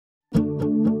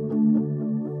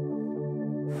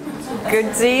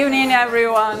Good evening,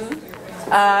 everyone.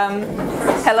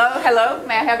 Hello.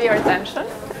 May I have your attention?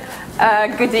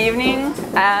 Good evening.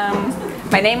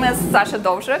 My name is Sasha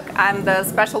Dovzhyk. I'm the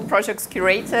Special Projects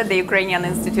Curator at the Ukrainian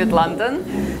Institute London,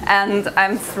 and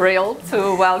I'm thrilled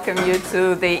to welcome you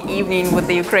to the evening with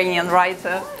the Ukrainian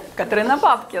writer Kateryna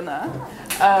Babkina.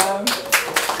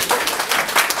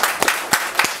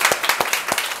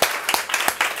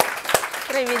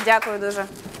 Привіт, дякую дуже.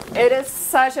 It is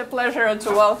such a pleasure to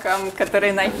welcome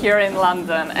Kateryna here in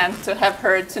London and to have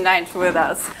her tonight with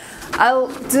us. I'll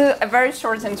do a very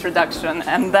short introduction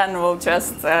and then we'll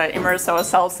just immerse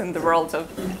ourselves in the world of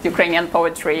Ukrainian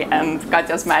poetry and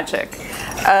Katya's magic.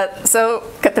 So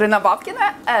Kateryna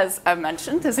Babkina, as I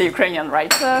mentioned, is a Ukrainian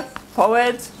writer,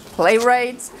 poet,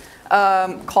 playwright,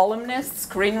 columnist,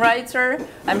 screenwriter.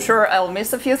 I'm sure I'll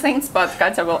miss a few things, but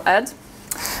Katya will add.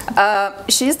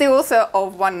 She's the author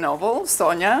of one novel,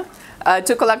 Sonia,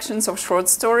 two collections of short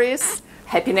stories,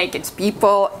 Happy Naked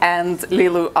People and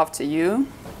Lilu After You,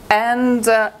 and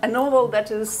a novel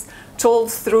that is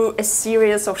told through a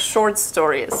series of short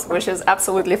stories, which is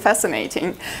absolutely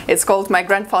fascinating. It's called My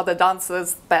Grandfather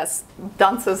Dances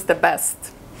the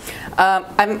Best.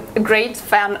 I'm a great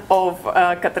fan of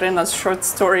Kateryna's short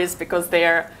stories because they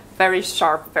are very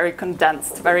sharp, very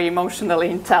condensed, very emotionally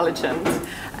intelligent.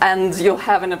 And you'll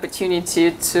have an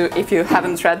opportunity to, if you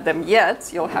haven't read them yet,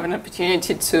 you'll have an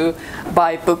opportunity to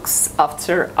buy books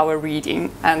after our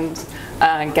reading and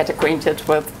get acquainted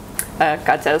with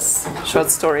Katya's short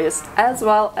stories as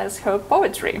well as her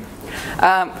poetry.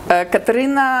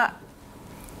 Kateryna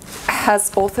has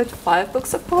authored 5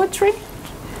 books of poetry.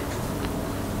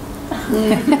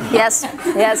 Yes.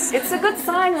 It's a good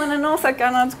sign when an author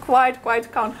cannot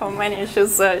quite count how many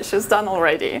she's done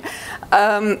already.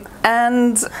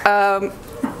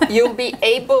 You'll be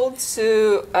able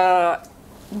to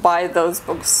buy those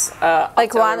books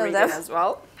like one of of them as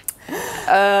well.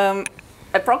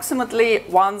 Approximately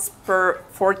once per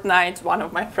fortnight, one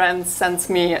of my friends sends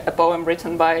me a poem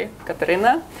written by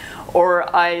Kateryna, or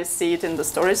I see it in the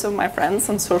stories of my friends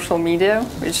on social media,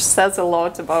 which says a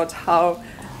lot about how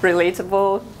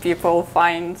relatable people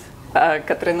find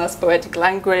Kateryna's poetic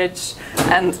language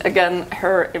and again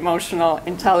her emotional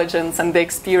intelligence and the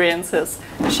experiences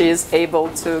she is able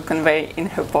to convey in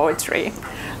her poetry.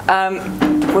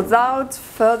 Without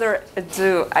further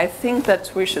ado, I think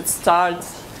that we should start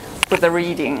with the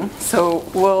reading. So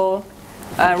we'll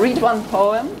read one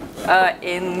poem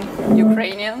in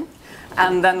Ukrainian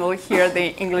and then we'll hear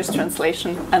the English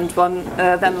translation and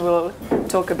then we'll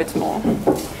talk a bit more.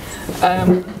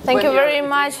 Thank you very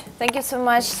much. Thank you so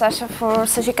much, Sasha, for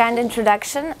such a kind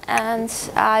introduction. And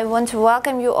I want to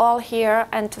welcome you all here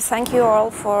and to thank you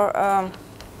all for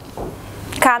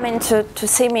coming to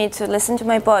see me, to listen to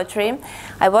my poetry.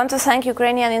 I want to thank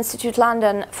Ukrainian Institute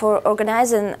London for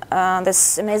organizing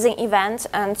this amazing event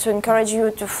and to encourage you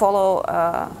to follow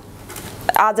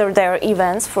their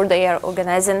events, for they are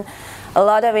organizing a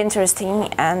lot of interesting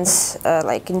and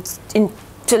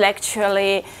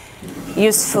intellectually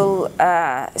useful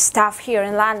stuff here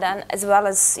in London as well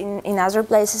as in other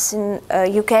places in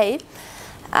UK.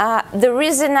 The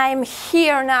reason I'm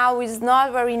here now is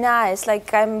not very nice.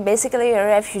 Like, I'm basically a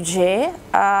refugee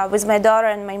with my daughter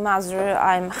and my mother.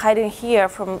 I'm hiding here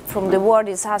from the war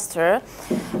disaster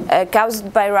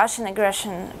caused by Russian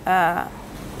aggression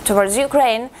towards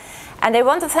Ukraine. And I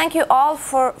want to thank you all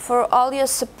for all your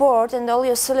support and all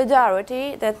your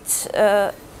solidarity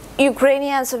that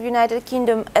Ukrainians of United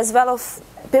Kingdom as well as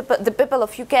the people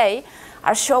of UK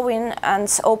are showing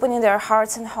and opening their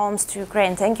hearts and homes to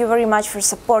Ukraine. Thank you very much for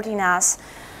supporting us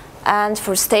and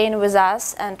for staying with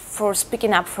us and for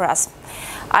speaking up for us.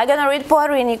 I'm gonna read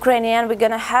poetry in Ukrainian. We're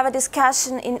gonna have a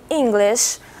discussion in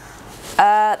English.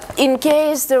 In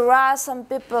case there are some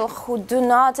people who do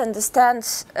not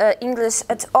understand English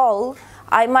at all,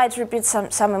 I might repeat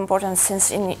some important things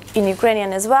in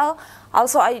Ukrainian as well.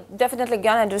 Also, I definitely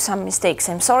gonna do some mistakes.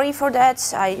 I'm sorry for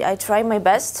that. I try my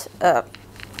best,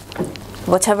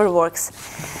 whatever works.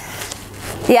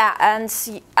 Yeah, and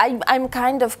I'm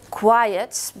kind of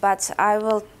quiet, but I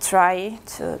will try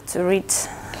to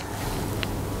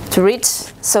read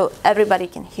so everybody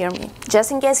can hear me.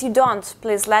 Just in case you don't,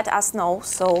 please let us know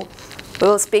so we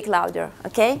will speak louder,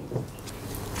 okay?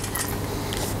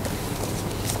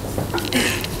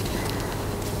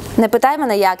 Не питай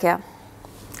мене, як я.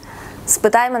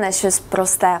 Спитай мене щось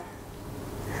просте.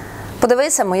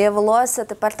 Подивися, моє волосся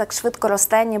тепер так швидко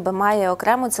росте, ніби має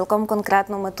окрему, цілком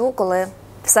конкретну мету, коли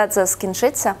все це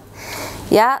скінчиться,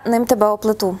 я ним тебе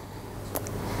оплету.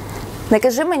 Не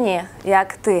кажи мені,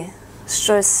 як ти,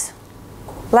 щось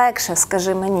легше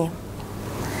скажи мені.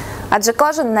 Адже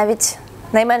кожен, навіть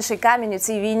найменший камінь у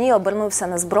цій війні обернувся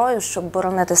на зброю, щоб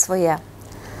боронити своє.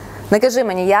 Не кажи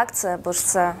мені, як це, бо ж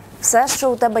це все,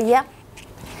 що у тебе є.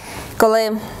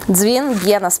 Коли дзвін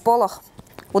б'є на сполох,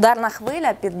 ударна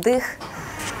хвиля під дих,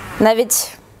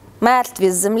 навіть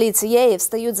мертві з землі цієї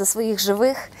встають за своїх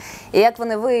живих, і як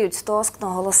вони виють тоскно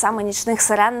голосами нічних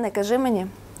сирен, не кажи мені,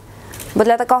 бо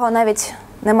для такого навіть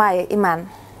немає імен.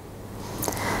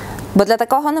 Бо для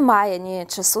такого немає ні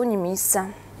часу, ні місця,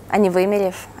 ані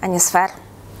вимірів, ані сфер.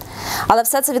 Але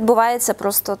все це відбувається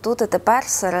просто тут і тепер,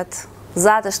 серед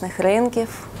затишних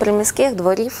ринків, приміських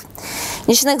дворів,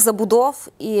 нічних забудов.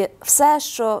 І все,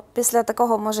 що після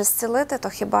такого може зцілити, то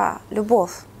хіба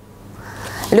любов.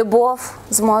 Любов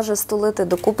зможе стулити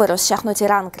докупи розчахнуті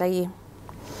ран краї.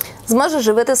 Зможе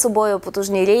живити собою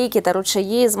потужні ріки та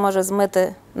ручаї, зможе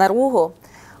змити наругу,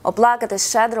 оплакати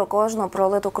щедро кожну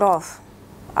пролиту кров.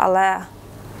 Але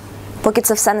поки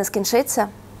це все не скінчиться,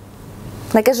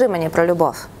 не кажи мені про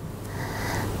любов.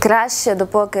 Краще,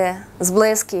 допоки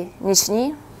зблиски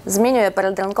нічні змінює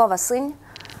передранкова синь,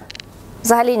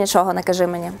 взагалі нічого не кажи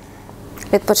мені.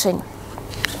 Відпочинь.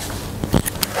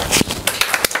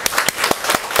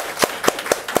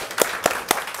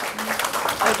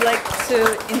 I'd like to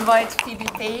invite Phoebe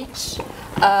Page,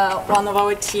 one of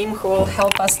our team who will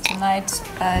help us tonight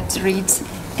to read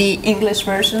the English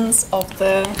versions of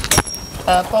the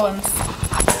poems.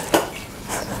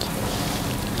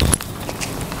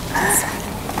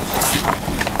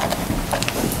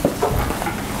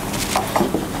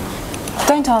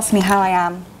 Don't ask me how I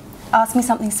am. Ask me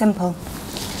something simple.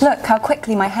 Look how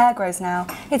quickly my hair grows now.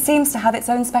 It seems to have its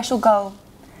own special goal.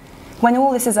 When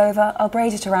all this is over, I'll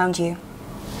braid it around you.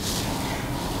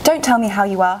 Don't tell me how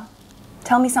you are.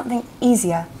 Tell me something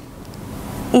easier.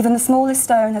 Even the smallest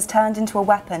stone has turned into a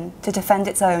weapon to defend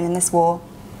its own in this war.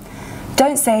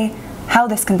 Don't say how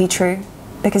this can be true,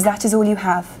 because that is all you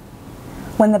have.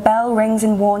 When the bell rings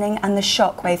in warning and the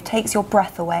shockwave takes your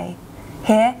breath away,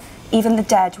 here, even the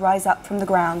dead rise up from the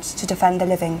ground to defend the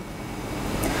living.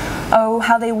 Oh,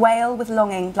 how they wail with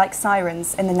longing like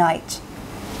sirens in the night.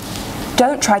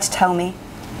 Don't try to tell me,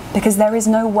 because there is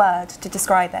no word to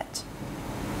describe it.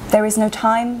 There is no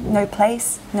time, no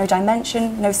place, no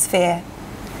dimension, no sphere.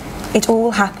 It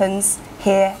all happens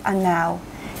here and now,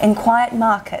 in quiet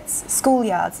markets,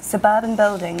 schoolyards, suburban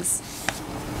buildings.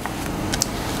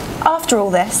 After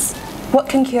all this, what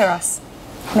can cure us?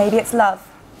 Maybe it's love.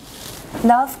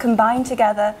 Love combined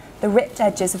together the ripped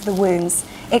edges of the wounds.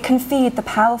 It can feed the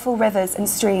powerful rivers and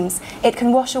streams. It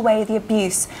can wash away the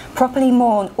abuse, properly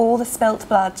mourn all the spilt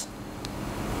blood.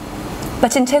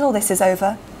 But until all this is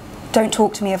over, don't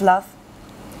talk to me of love.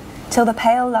 Till the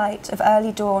pale light of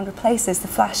early dawn replaces the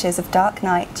flashes of dark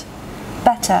night.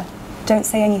 Better, don't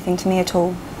say anything to me at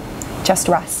all. Just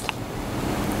rest.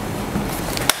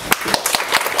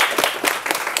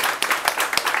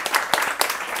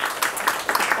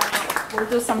 We'll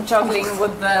do some juggling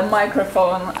with the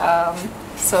microphone.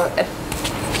 So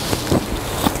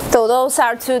those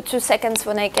are two seconds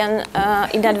when I can,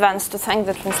 in advance, to thank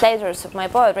the translators of my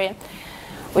poetry,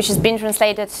 which has been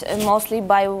translated mostly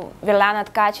by Virlana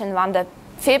Tkach and Wanda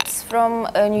Phipps from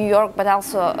New York, but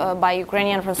also by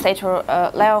Ukrainian translator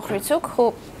Leo Hrytsuk,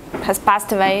 who has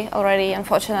passed away already,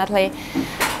 unfortunately.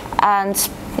 And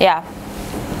yeah,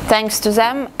 thanks to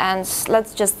them. And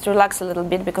let's just relax a little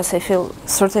bit, because I feel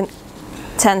certain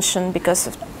tension because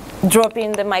of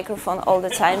dropping the microphone all the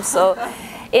time. So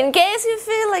in case you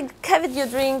feel like having your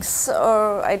drinks,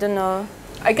 or I don't know,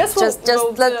 I guess we'll do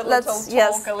a let's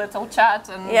little talk, a little chat,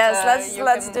 and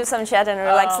let's do some chat and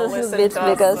relax a little bit,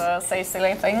 because say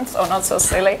silly things or not so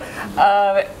silly.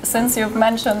 Since you've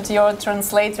mentioned your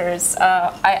translators,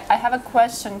 I have a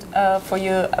question for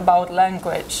you about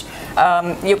language.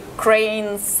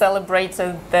 Ukraine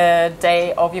celebrated the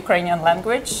Day of Ukrainian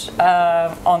Language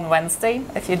on Wednesday,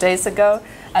 a few days ago,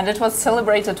 and it was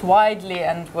celebrated widely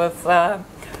and with a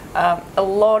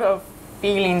lot of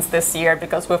feelings this year,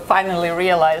 because we finally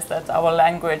realized that our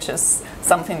language is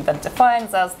something that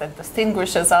defines us, that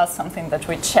distinguishes us, something that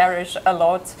we cherish a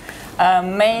lot.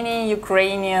 Many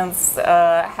Ukrainians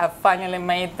have finally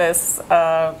made this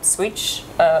switch.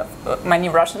 Many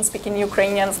Russian-speaking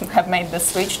Ukrainians have made the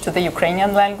switch to the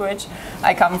Ukrainian language.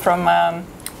 I come from a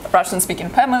Russian-speaking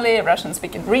family,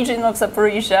 Russian-speaking region of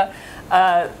Zaporizhia.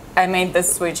 I made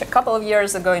this switch a couple of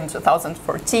years ago in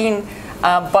 2014,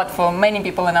 but for many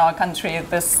people in our country,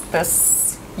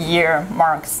 this year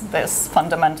marks this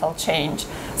fundamental change.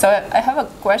 So I have a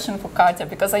question for Katya,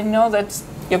 because I know that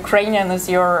Ukrainian is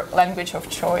your language of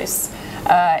choice.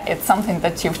 It's something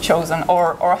that you've chosen,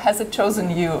 or has it chosen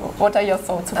you? What are your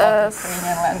thoughts about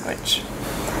Ukrainian language?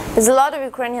 There's a lot of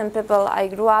Ukrainian people. I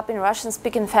grew up in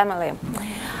Russian-speaking family.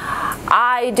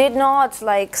 I did not,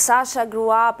 like Sasha, grew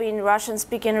up in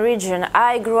Russian-speaking region.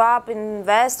 I grew up in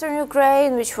Western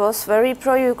Ukraine, which was very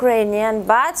pro-Ukrainian,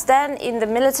 but then in the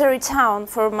military town,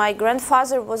 for my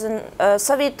grandfather was a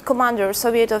Soviet commander,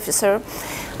 Soviet officer,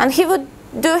 and he would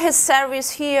do his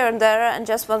service here and there, and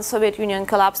just when the Soviet Union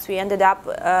collapsed, we ended up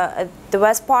at the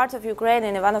west part of Ukraine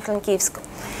in Ivano-Frankivsk.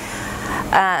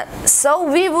 So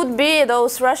we would be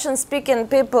those Russian-speaking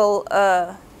people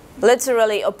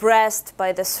literally oppressed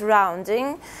by the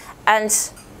surrounding, and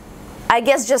I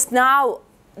guess just now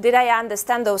did I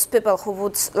understand those people who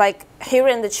would, like,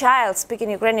 hearing the child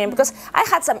speaking Ukrainian, because I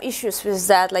had some issues with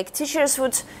that. Like, teachers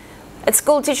would, at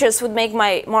school, teachers would make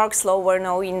my marks lower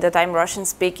knowing that I'm Russian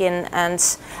speaking, and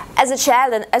as a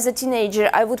child and as a teenager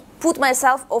I would put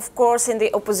myself, of course, in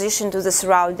the opposition to the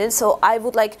surroundings, so I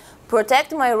would like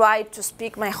protect my right to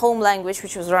speak my home language,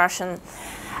 which was Russian.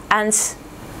 And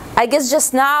I guess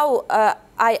just now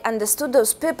I understood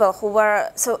those people who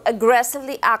were so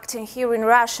aggressively acting here in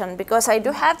Russian, because I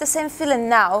do have the same feeling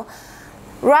now.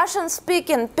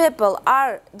 Russian-speaking people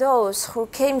are those who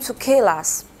came to kill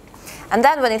us. And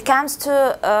then when it comes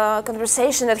to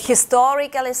conversation that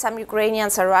historically some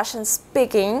Ukrainians are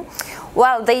Russian-speaking,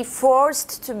 well, they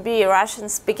forced to be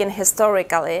Russian-speaking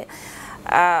historically,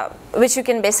 which you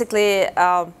can basically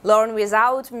learn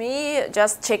without me.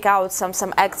 Just check out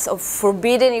some acts of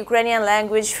forbidding Ukrainian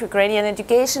language, Ukrainian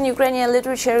education, Ukrainian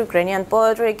literature, Ukrainian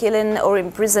poetry, killing or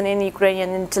imprisoning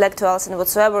Ukrainian intellectuals and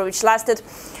whatsoever, which lasted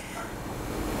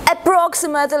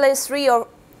approximately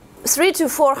 300 to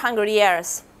 400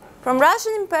 years, from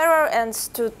Russian Emperor and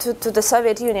to the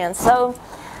Soviet Union. So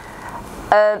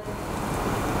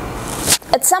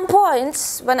at some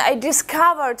point, when I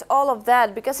discovered all of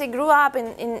that, because I grew up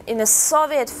in a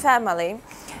Soviet family,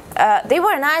 they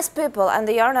were nice people, and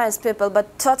they are nice people,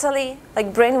 but totally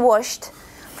like brainwashed.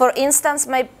 For instance,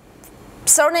 my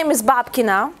surname is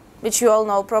Babkina, which you all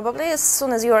know probably as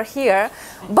soon as you are here,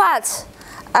 but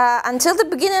until the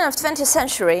beginning of 20th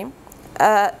century,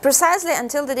 precisely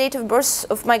until the date of birth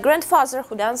of my grandfather,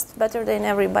 who danced better than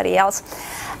everybody else,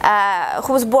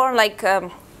 who was born like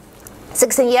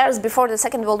 16 years before the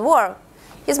Second World War,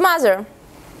 his mother,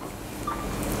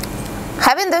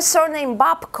 having the surname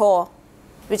Babko,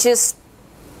 which is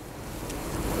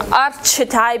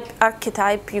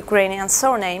archetype Ukrainian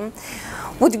surname,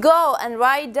 would go and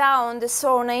write down the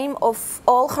surname of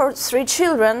all her 3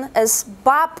 children as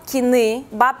Babkiny,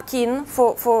 Babkin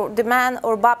for the man,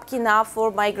 or Babkina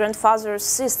for my grandfather's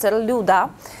sister, Luda.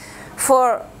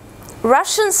 For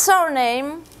Russian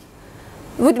surname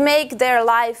would make their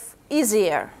life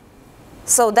easier.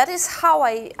 So that is how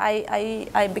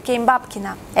I became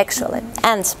Babkina, actually.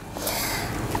 And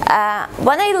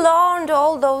when I learned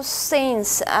all those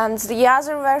things and the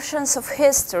other versions of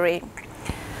history,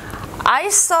 I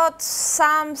thought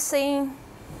something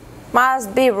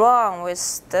must be wrong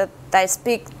with that I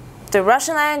speak the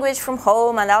Russian language from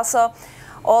home, and also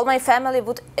all my family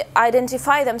would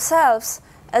identify themselves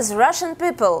as Russian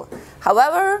people.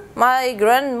 However, my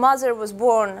grandmother was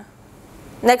born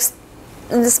next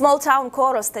in the small town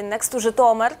Korostin, next to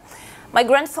Zhytomyr. My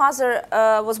grandfather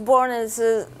was born in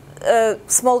a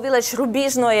small village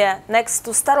Rubizhnoye, next to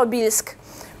Starobilsk,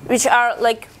 which are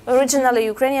like originally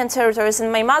Ukrainian territories,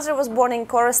 and my mother was born in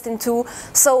Korostin too.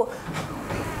 So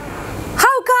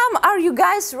how come are you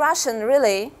guys Russian,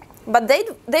 really? But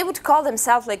they would call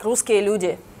themselves like Ruskие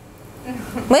люди.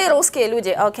 Мы русские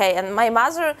люди, okay. And my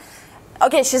mother,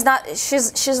 okay, she's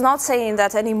not saying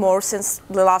that anymore since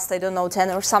the last, I don't know, 10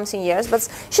 or something years, but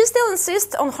she still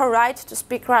insists on her right to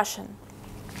speak Russian.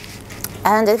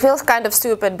 And it feels kind of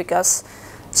stupid, because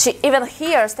she, even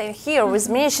here, staying here with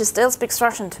me, she still speaks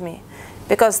Russian to me,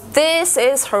 because this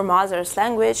is her mother's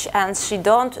language, and she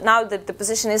don't, now that the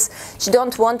position is, she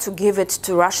don't want to give it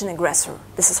to Russian aggressor.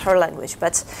 This is her language,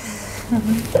 but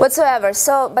whatsoever.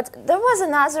 So, but there was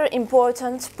another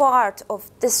important part of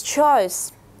this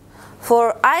choice,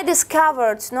 for I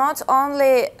discovered not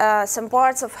only some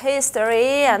parts of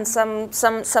history and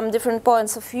some different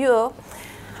points of view,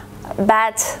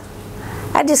 but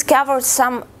I discovered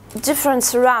some different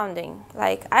surrounding.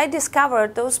 Like, I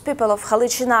discovered those people of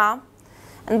Halichina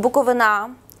and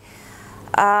Bukovina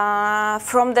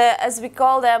from the, as we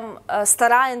call them,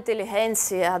 Stara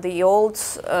intelligentsia, the old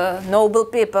noble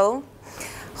people,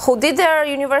 who did their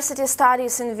university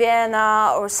studies in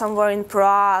Vienna or somewhere in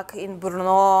Prague, in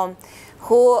Brno,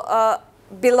 who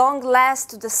belonged less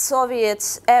to the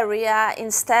Soviet area.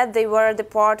 Instead, they were the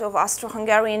part of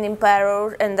Austro-Hungarian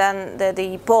Empire, and then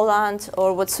the Poland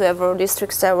or whatsoever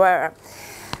districts there were.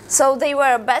 So they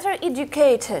were better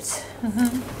educated.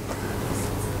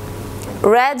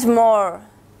 read more,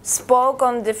 spoke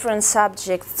on different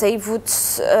subjects. They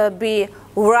would be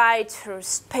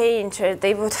writers, painters.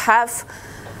 They would have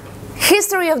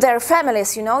history of their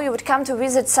families. You know, you would come to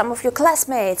visit some of your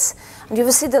classmates, and you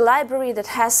will see the library that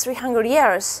has 300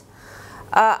 years.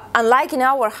 Unlike in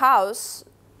our house,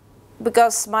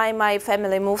 because my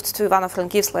family moved to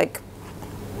Ivano-Frankivsk like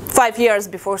 5 years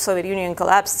before Soviet Union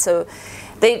collapsed, so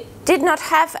they did not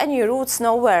have any roots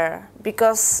nowhere,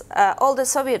 because all the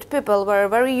Soviet people were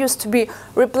very used to be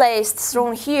replaced,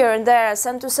 thrown here and there,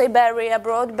 sent to Siberia,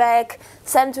 brought back,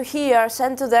 sent to here,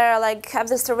 sent to there, like have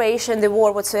the starvation, the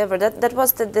war, whatsoever. That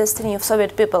was the destiny of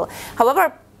Soviet people.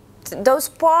 However, those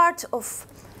part of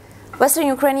Western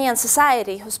Ukrainian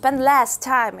society who spent less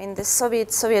time in the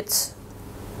Soviet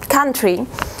country,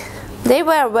 they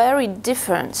were very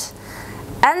different.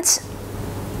 And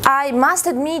I must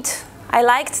admit, I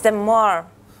liked them more.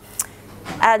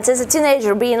 And as a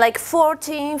teenager, being like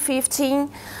 14,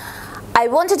 15, I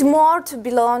wanted more to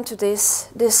belong to this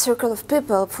circle of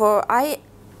people. For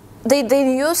they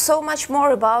knew so much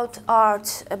more about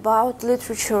art, about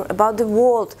literature, about the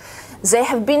world. They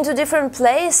have been to different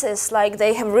places, like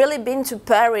they have really been to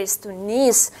Paris, to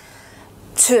Nice,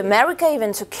 to America,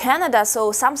 even to Canada.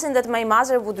 So something that my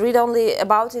mother would read only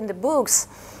about in the books.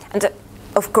 And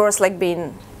of course, like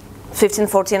being 15,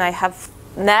 14, I have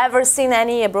never seen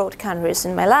any abroad countries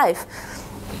in my life.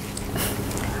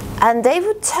 And they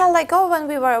would tell, like, oh, when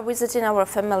we were visiting our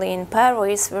family in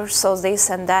Paris, we saw this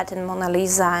and that, and Mona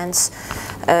Lisa, and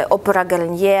Opera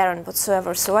Garnier, and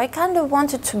whatsoever. So I kind of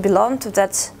wanted to belong to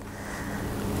that.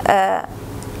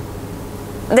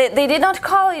 They did not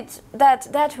call it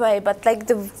that way, but like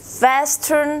the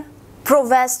Western,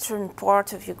 pro-Western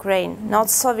part of Ukraine, not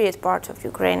Soviet part of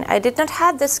Ukraine. I did not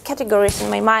have these categories in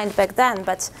my mind back then,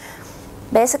 but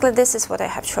basically this is what I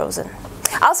have chosen.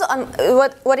 Also,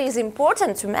 what is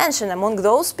important to mention, among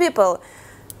those people,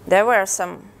 there were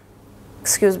some,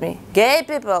 excuse me, gay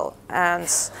people, and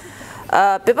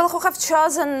people who have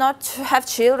chosen not to have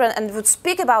children and would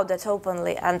speak about that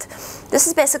openly. And this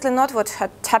is basically not what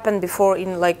had happened before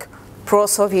in like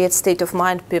pro-Soviet state of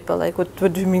mind people. Like,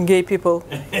 what do you mean gay people?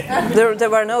 there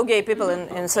were no gay people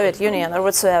in Soviet Union or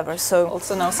whatsoever. So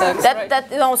also no sex.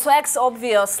 No sex,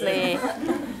 obviously.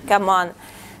 Come on.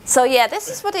 So yeah, this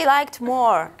is what I liked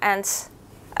more. And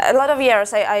a lot of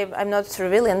years, I'm not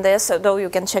revealing this, though you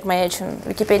can check my age on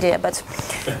Wikipedia, but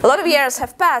a lot of years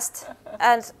have passed,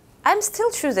 and I'm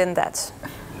still choosing that.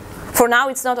 For now,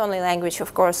 it's not only language,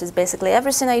 of course. It's basically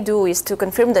everything I do is to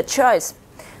confirm the choice.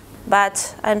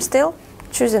 But I'm still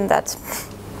choosing that.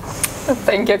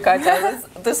 Thank you, Katya.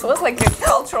 This was like a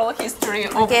cultural history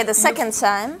of... Okay, the second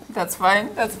time. That's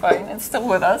fine, that's fine. It's still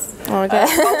with us. Okay.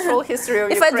 Cultural history of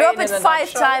If Ukraine. I drop it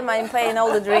 5 times, I'm paying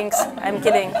all the drinks. I'm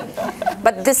kidding.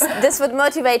 But this would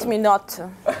motivate me not to.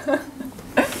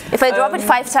 If I drop it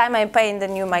 5 times, I'm paying the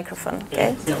new microphone,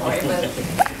 okay?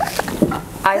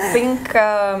 I think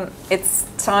it's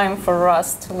time for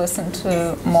us to listen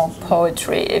to more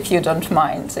poetry, if you don't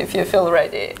mind, if you feel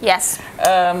ready. Yes.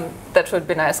 That would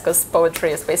be nice, because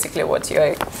poetry is basically what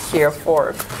you're here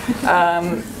for.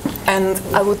 And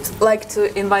I would like to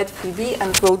invite Phoebe,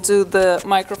 and we'll do the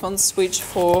microphone switch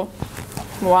for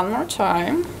one more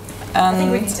time. And I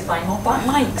think we need to find more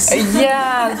mics.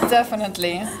 Yeah,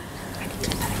 definitely.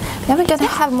 Then we're gonna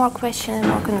have more questions and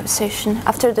more conversation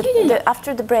after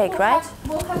the break, right?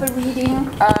 We'll have a reading,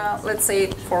 let's say,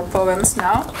 for poems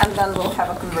now, and then we'll have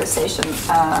a conversation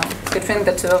between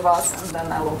the two of us, and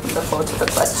then I'll open the floor to the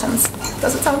questions.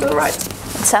 Does it sound all right?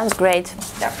 It sounds great.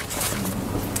 Yeah.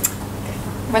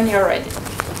 When you're ready.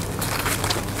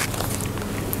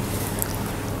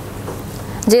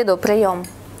 Діду, прийом.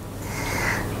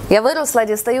 Я виросла,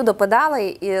 дістаю до педалей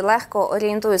і легко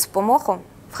орієнтуюсь по моху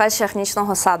в хащах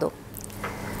нічного саду.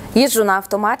 Їжджу на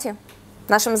автоматі,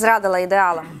 нашим зрадила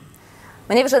ідеалам.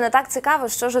 Мені вже не так цікаво,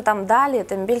 що ж там далі,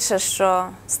 тим більше, що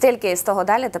стільки із того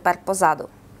далі тепер позаду.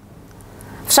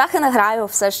 В шахи не граю,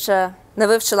 все ще не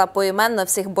вивчила поіменно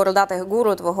всіх бородатих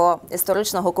гуру твого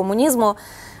історичного комунізму,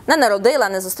 не народила,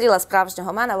 не зустріла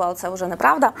справжнього мене, але це вже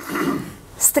неправда.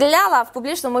 Стріляла в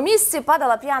публічному місці,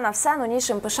 падала п'яна в сцену,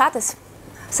 нічим пишатись,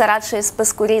 все радше із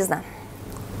списку різне.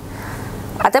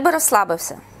 А ти би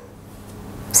розслабився.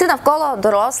 Всі навколо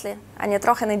дорослі, ані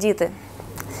трохи не діти.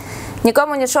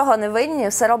 Нікому нічого не винні,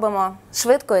 все робимо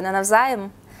швидко і не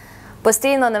навзаєм.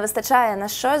 Постійно не вистачає на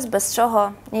щось, без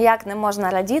чого ніяк не можна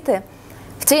радіти.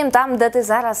 Втім, там, де ти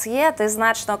зараз є, ти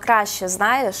значно краще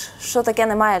знаєш, що таке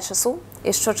немає часу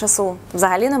і що часу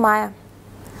взагалі немає.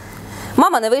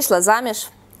 Мама не вийшла заміж,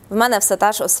 в мене все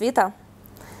та ж освіта.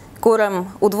 Курим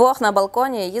удвох на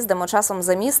балконі, їздимо часом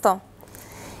за місто.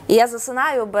 І я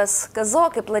засинаю без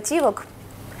казок і платівок.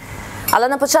 Але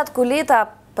на початку літа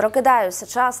прокидаюся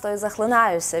часто і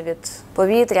захлинаюся від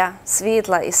повітря,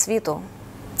 світла і світу.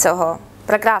 Цього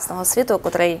прекрасного світу,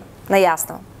 котрий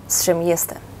неясно з чим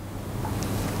їсти.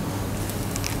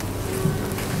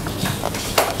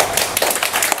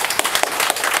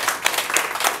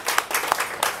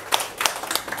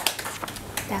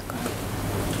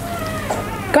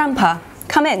 Grandpa,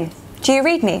 come in. Do you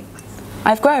read me?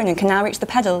 I've grown and can now reach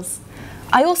the pedals.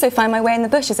 I also find my way in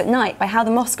the bushes at night by how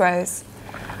the moss grows.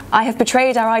 I have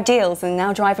betrayed our ideals and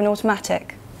now drive an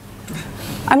automatic.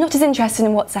 I'm not as interested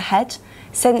in what's ahead,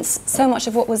 since so much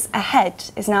of what was ahead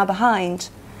is now behind.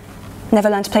 Never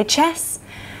learned to play chess,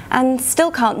 and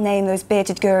still can't name those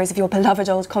bearded gurus of your beloved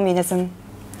old communism.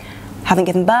 Haven't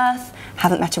given birth,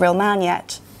 haven't met a real man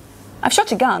yet. I've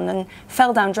shot a gun and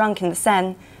fell down drunk in the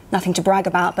Seine. Nothing to brag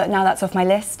about, but now that's off my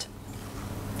list.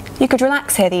 You could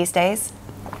relax here these days.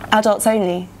 Adults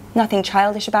only, nothing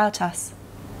childish about us.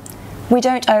 We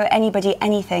don't owe anybody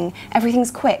anything. Everything's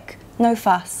quick, no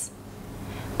fuss.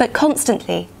 But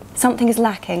constantly, something is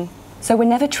lacking, so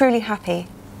we're never truly happy.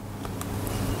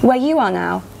 Where you are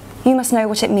now, you must know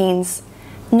what it means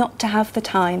not to have the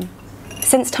time,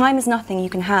 since time is nothing you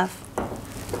can have.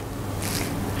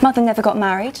 Mother never got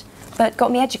married, but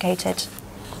got me educated.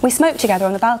 We smoke together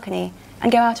on the balcony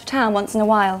and go out of town once in a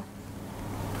while.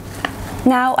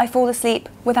 Now I fall asleep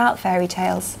without fairy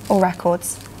tales or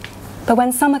records. But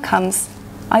when summer comes,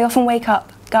 I often wake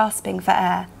up gasping for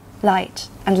air, light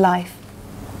and life.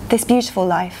 This beautiful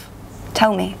life.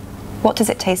 Tell me, what does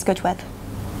it taste good with?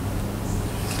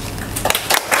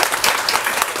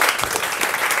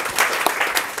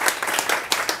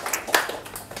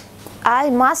 I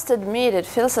must admit it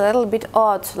feels a little bit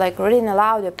odd, like reading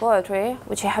aloud the poetry,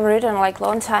 which I have written like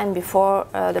long time before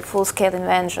the full-scale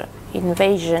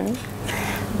invasion,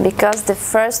 because the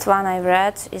first one I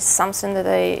read is something that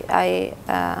I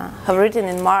have written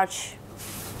in March,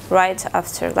 right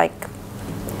after, like,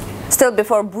 still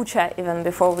before Bucha, even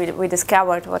before we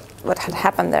discovered what had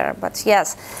happened there. But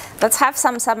yes, let's have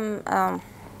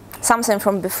something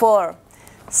from before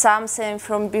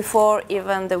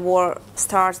even the war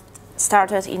started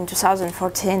in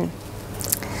 2014.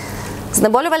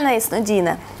 Знеболювальне і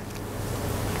снодійне.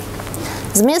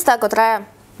 З міста, котре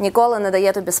ніколи не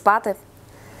дає тобі спати,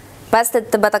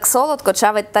 пестить тебе так солодко,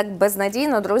 чавить так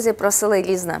безнадійно, друзі просили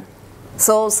різне.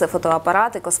 Соуси,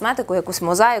 фотоапарати, косметику, якусь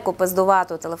мозаїку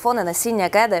пиздувату, телефони, насіння,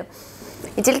 кеди.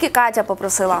 І тільки Катя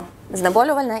попросила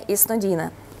знеболювальне і снодійне.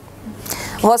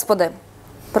 Господи,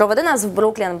 проведи нас в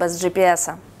Бруклін без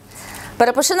GPS-а.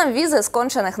 Перепиши нам візи,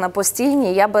 скончених на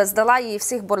постійні, я би здала їй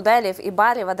всіх борделів і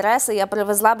барів, адреси, я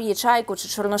привезла б їй чайку чи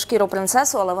чорношкіру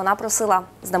принцесу, але вона просила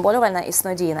знеболювальне і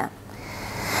снодійне.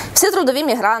 Всі трудові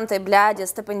мігранти, бляді,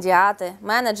 стипендіати,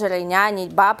 менеджери,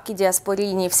 няні, бабки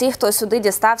діаспорійні, всі, хто сюди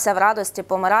дістався в радості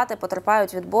помирати,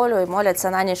 потерпають від болю і моляться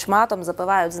на ніч матом,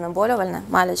 запивають знеболювальне,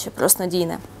 малячи про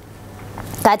снодійне.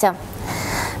 Катя,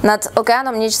 над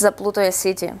океаном ніч заплутує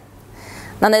сіті.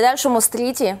 На найдальшому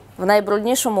стріті, в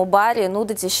найбруднішому барі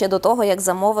нудить іще до того, як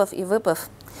замовив і випив.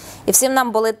 І всім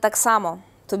нам болить так само.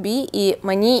 Тобі і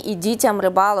мені, і дітям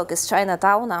рибалок із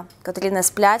Чайнатауна, котрі не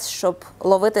сплять, щоб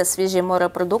ловити свіжі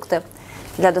морепродукти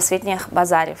для досвітніх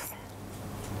базарів.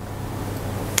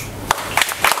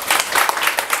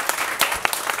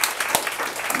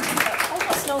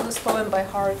 This poem by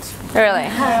heart. Really?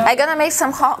 I'm gonna make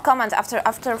some comment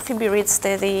after Phoebe reads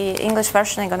the English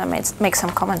version. I'm gonna make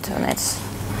some comment on it.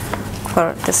 For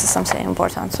this is something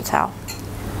important to tell.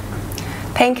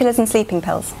 Painkillers and sleeping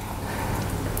pills.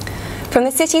 From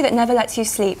the city that never lets you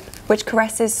sleep, which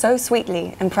caresses so sweetly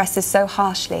and presses so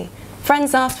harshly,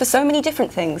 friends ask for so many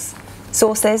different things.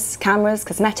 Sauces, cameras,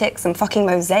 cosmetics, and fucking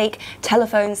mosaic,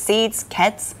 telephones, seeds,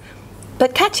 keds.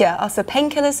 But Katya asks for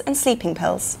painkillers and sleeping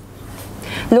pills.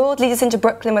 Lord, lead us into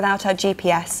Brooklyn without our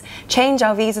GPS. Change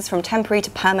our visas from temporary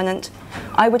to permanent.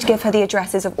 I would give her the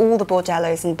addresses of all the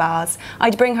bordellos and bars.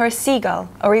 I'd bring her a seagull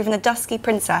or even a dusky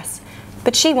princess.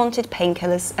 But she wanted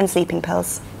painkillers and sleeping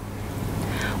pills.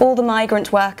 All the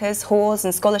migrant workers, whores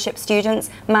and scholarship students,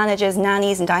 managers,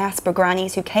 nannies and diaspora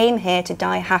grannies who came here to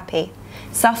die happy,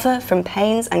 suffer from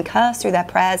pains and curse through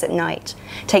their prayers at night,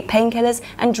 take painkillers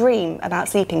and dream about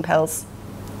sleeping pills.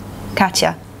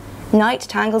 Katya, night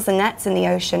tangles the nets in the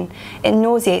ocean. It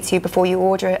nauseates you before you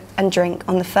order and drink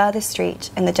on the furthest street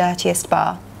in the dirtiest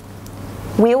bar.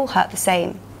 We all hurt the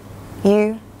same.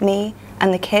 You, me,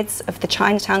 and the kids of the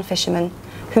Chinatown fishermen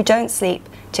who don't sleep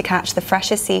to catch the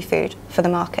freshest seafood for the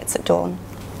markets at dawn.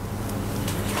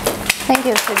 Thank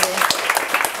you, Phoebe.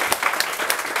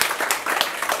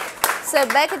 So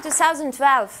back in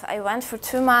 2012, I went for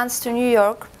 2 months to New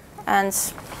York, and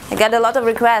I got a lot of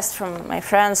requests from my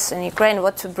friends in Ukraine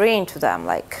what to bring to them,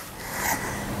 like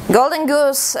Golden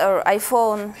Goose or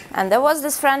iPhone. And there was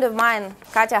this friend of mine,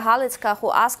 Katya Halicka,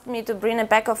 who asked me to bring a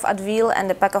pack of Advil and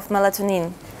a pack of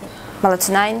melatonin.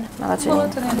 Melatonin.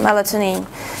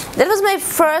 That was my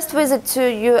first visit to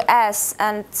US,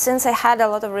 and since I had a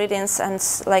lot of readings and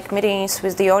like meetings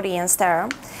with the audience there,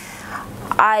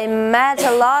 I met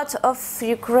a lot of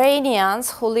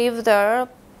Ukrainians who live there.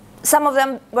 Some of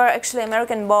them were actually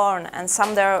American born, and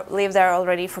some there live there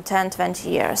already for 10-20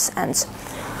 years, and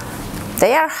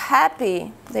they are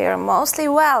happy. They are mostly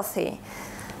wealthy.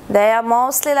 They are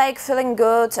mostly like feeling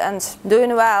good and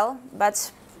doing well,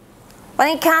 but when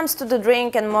it comes to the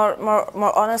drink and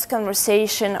more honest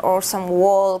conversation or some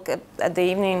walk at the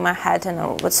evening in Manhattan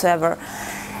or whatsoever,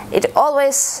 it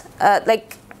always,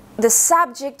 like the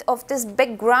subject of this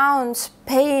background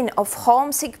pain of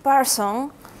homesick person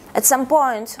at some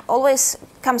point always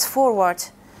comes forward.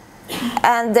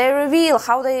 And they reveal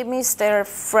how they miss their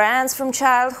friends from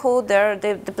childhood,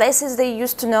 the places they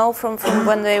used to know from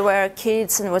when they were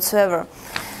kids and whatsoever.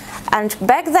 And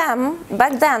back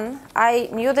then, I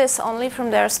knew this only from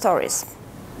their stories.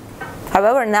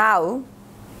 However, now,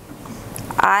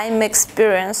 I'm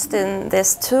experienced in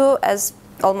this too, as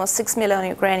almost 6 million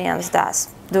Ukrainians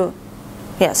do.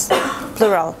 Yes,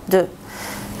 plural, do.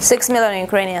 6 million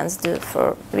Ukrainians do.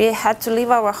 We had to leave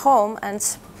our home, and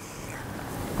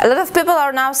a lot of people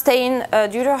are now staying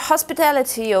due to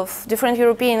hospitality of different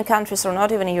European countries, or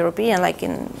not even European, like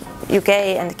in UK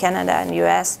and Canada and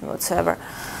US and whatsoever.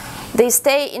 They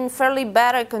stay in fairly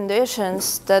better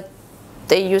conditions that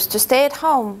they used to stay at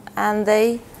home, and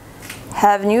they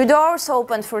have new doors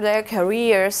opened for their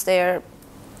careers, their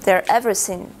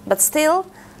everything. But still,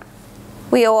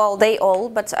 they all,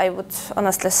 but I would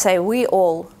honestly say we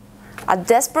all, are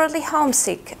desperately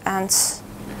homesick and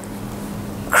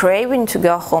craving to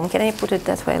go home. Can I put it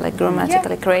that way, like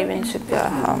grammatically, yeah, craving to go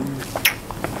home?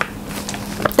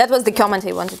 That was the comment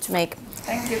I wanted to make.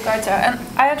 Thank you, Katya. And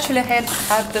I actually had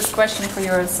this question for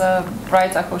you as a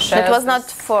writer who shares. It was not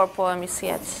 4 poems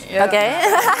yet. Yeah. Okay.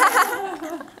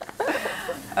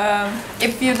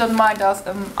 If you don't mind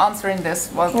answering this,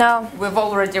 well, no. We've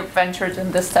already ventured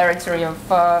in this territory of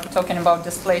talking about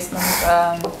displacement.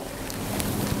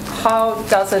 How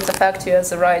does it affect you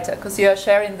as a writer? Because you are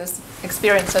sharing this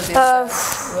experience, as you said,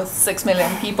 with 6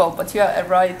 million people, but you are a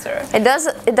writer.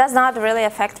 It does not really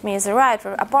affect me as a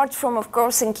writer. Apart from, of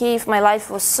course, in Kyiv, my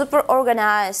life was super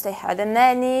organized. I had a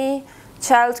nanny,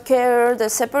 childcare, the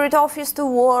separate office to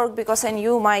work, because I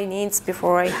knew my needs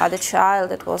before I had a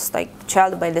child. It was like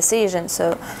child by decision.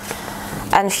 So,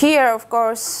 and here, of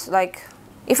course, like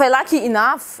if I'm lucky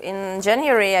enough, in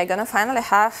January, I'm gonna finally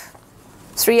have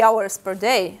 3 hours per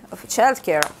day of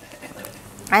childcare.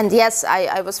 And yes,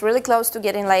 I was really close to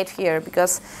getting late here,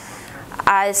 because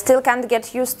I still can't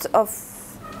get used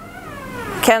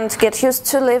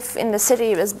to live in the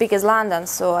city as big as London.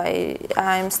 So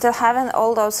I'm still having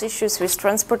all those issues with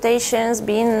transportations,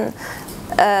 being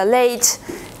late,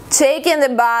 taking the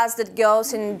bus that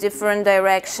goes in different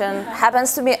direction.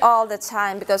 Happens to me all the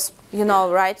time, because you know,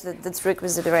 right, the trick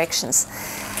with the directions.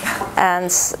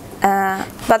 And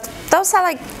but those are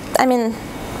like, I mean,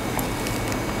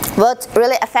 what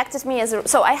really affected me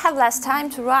so I have less time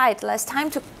to write, less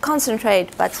time to concentrate,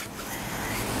 but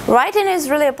writing is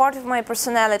really a part of my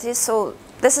personality, so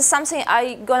this is something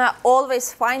I'm gonna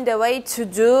always find a way to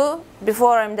do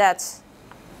before I'm dead,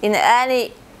 in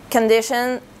any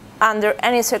condition, under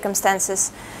any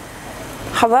circumstances.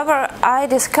 However, I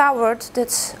discovered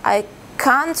that I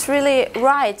can't really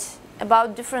write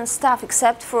about different stuff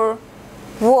except for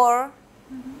war,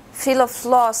 feel of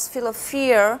loss, feel of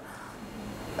fear,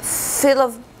 feel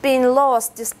of being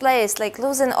lost, displaced, like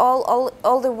losing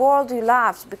all the world you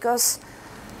loved. Because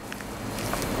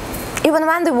even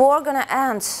when the war gonna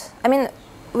end, I mean,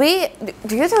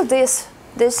 due to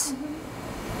this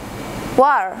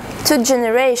war, 2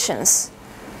 generations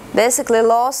basically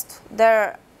lost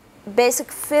their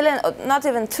basic feeling, not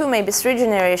even 2, maybe 3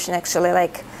 generations actually,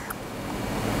 like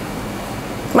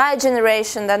my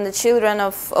generation, then the children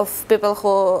of people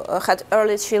who had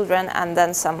early children, and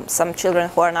then some children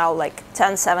who are now like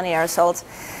 10, 7 years old.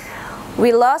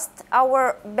 We lost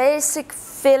our basic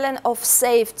feeling of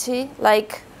safety,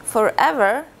 like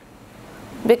forever,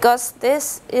 because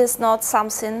this is not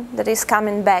something that is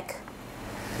coming back.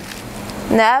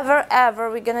 Never ever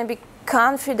we're gonna be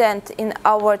confident in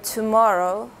our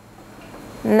tomorrow.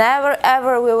 Never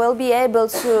ever we will be able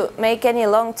to make any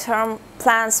long-term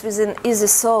plans with an easy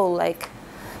soul, like,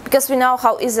 because we know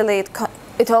how easily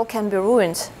it all can be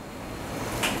ruined.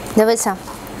 Дивися,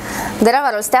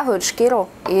 дерева розтягують шкіру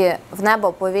і в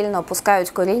небо повільно опускають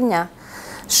коріння,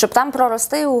 щоб там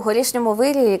прорости у горішньому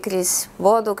вирії крізь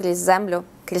воду, крізь землю,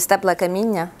 крізь тепле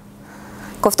каміння.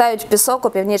 Ковтають пісок у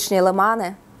північні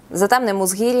лимани, за темним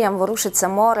узгір'ям ворушиться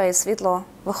море і світло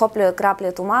вихоплює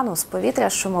краплі туману з повітря,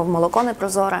 що мов молоко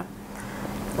непрозоре.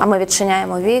 А ми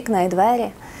відчиняємо вікна і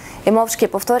двері і мовчки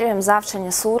повторюємо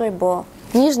завчені сури, бо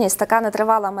ніжність – така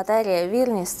нетривала матерія,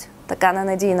 вірність – така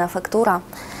ненадійна фактура.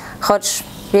 Хоч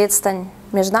відстань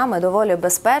між нами доволі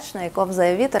безпечна і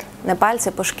ковзає вітер, не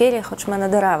пальці по шкірі, хоч ми не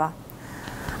дерева.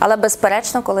 Але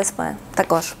безперечно, колись ми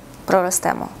також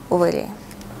проростемо у вирії.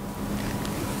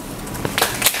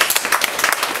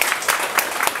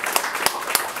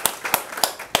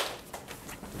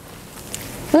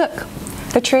 Look,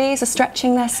 the trees are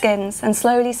stretching their skins and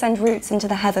slowly send roots into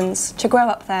the heavens to grow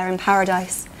up there in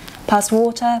paradise, past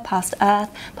water, past earth,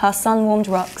 past sun-warmed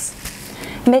rocks.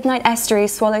 Midnight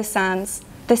estuaries swallow sands,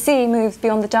 the sea moves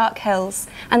beyond the dark hills,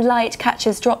 and light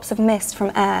catches drops of mist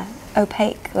from air,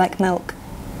 opaque like milk.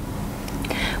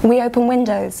 We open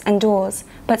windows and doors,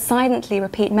 but silently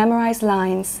repeat memorized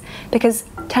lines, because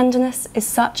tenderness is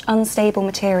such unstable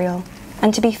material,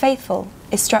 and to be faithful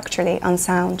is structurally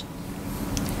unsound.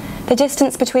 The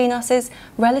distance between us is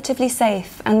relatively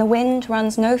safe, and the wind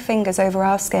runs no fingers over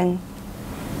our skin.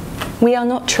 We are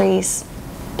not trees,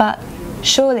 but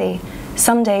surely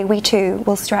someday we too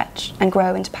will stretch and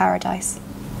grow into paradise.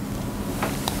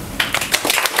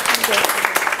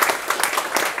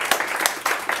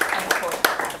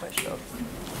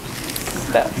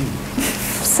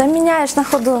 Все міняєш на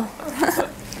ходу.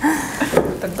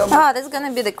 Ah, that's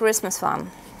gonna be the Christmas one.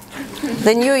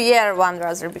 The New Year one,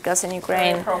 rather, because in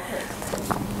Ukraine,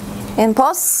 in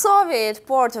post-Soviet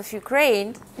part of Ukraine,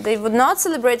 they would not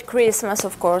celebrate Christmas,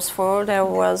 of course, for there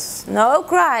was no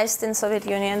Christ in Soviet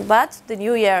Union, but the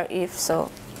New Year Eve. So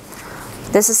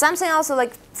this is something also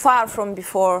like far from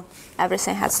before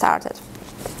everything had started.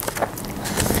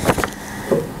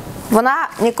 Вона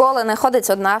ніколи не ходить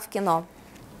одна в кіно.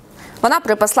 Вона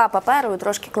припасла паперу і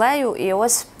трошки клею, і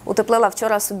ось утеплила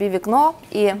вчора собі вікно,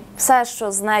 і все,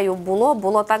 що з нею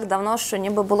було так давно, що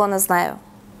ніби було не з нею.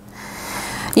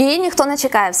 Її ніхто не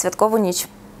чекає в святкову ніч.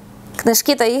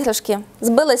 Книжки та іграшки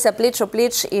збилися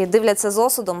пліч-о-пліч і дивляться з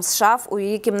осудом з шаф у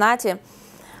її кімнаті.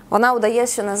 Вона удає,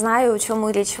 що не знає, у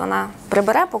чому річ. Вона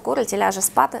прибере, покурить і ляже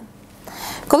спати.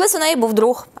 Колись у неї був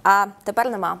друг, а тепер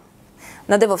нема.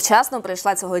 На диво вчасно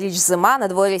прийшла цьогоріч зима, на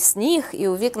дворі сніг, і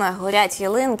у вікнах горять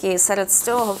ялинки, і серед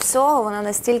цього всього вона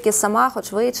настільки сама,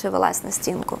 хоч виючи, велась на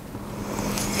стінку.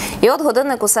 І от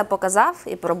годинник усе показав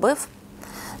і пробив.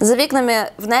 За вікнами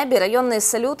в небі районний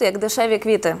салют, як дешеві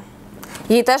квіти.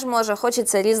 Їй теж, може,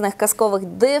 хочеться різних казкових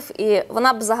див, і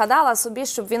вона б загадала собі,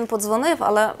 щоб він подзвонив,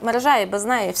 але мережа і без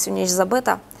неї всю ніч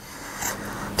забита.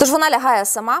 Тож вона лягає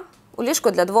сама, у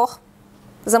ліжко для двох,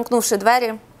 замкнувши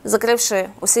двері, закривши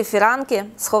усі фіранки,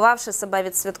 сховавши себе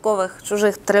від святкових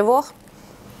чужих тривог.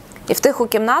 І в тиху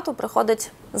кімнату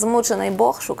приходить змучений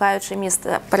Бог, шукаючи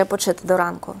місце перепочити до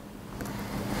ранку.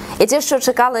 І ті, що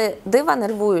чекали дива,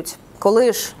 нервують.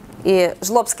 Коли ж і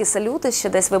жлобські салюти ще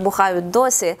десь вибухають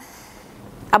досі.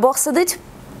 А Бог сидить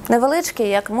невеличкий,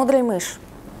 як мудрий миш.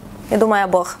 І думає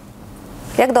Бог,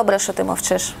 як добре, що ти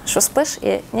мовчиш, що спиш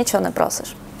і нічого не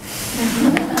просиш.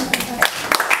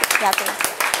 Дякую.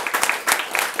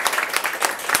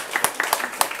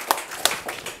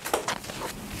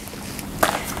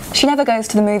 She never goes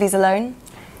to the movies alone.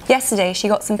 Yesterday she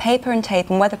got some paper and tape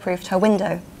and weatherproofed her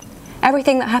window.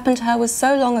 Everything that happened to her was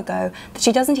so long ago that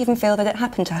she doesn't even feel that it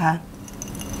happened to her.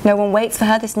 No one waits for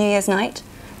her this New Year's night.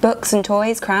 Books and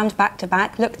toys crammed back to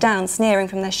back look down sneering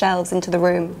from their shelves into the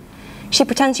room. She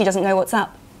pretends she doesn't know what's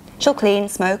up. She'll clean,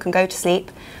 smoke and go to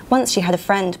sleep. Once she had a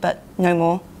friend, but no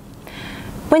more.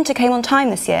 Winter came on time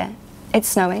this year. It's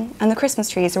snowing and the Christmas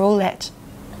trees are all lit.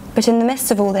 But in the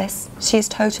midst of all this, she is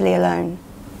totally alone.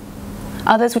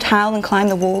 Others would howl and climb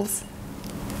the walls.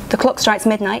 The clock strikes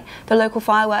midnight, the local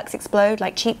fireworks explode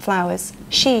like cheap flowers.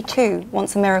 She, too,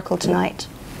 wants a miracle tonight.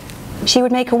 She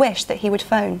would make a wish that he would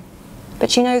phone.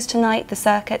 But she knows tonight the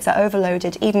circuits are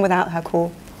overloaded even without her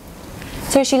call.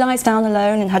 So she lies down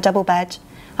alone in her double bed,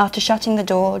 after shutting the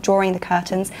door, drawing the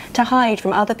curtains, to hide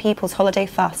from other people's holiday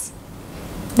fuss.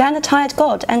 Then a tired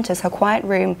God enters her quiet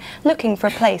room, looking for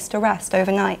a place to rest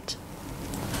overnight.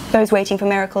 Those waiting for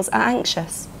miracles are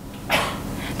anxious.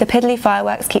 The piddly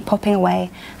fireworks keep popping away,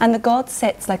 and the God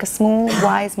sits like a small,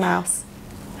 wise mouse.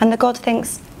 And the God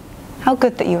thinks, how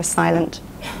good that you are silent.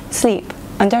 Sleep,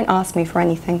 and don't ask me for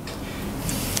anything.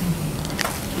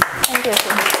 Thank you.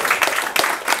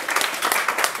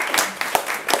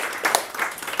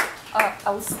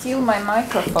 I'll steal my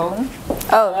microphone.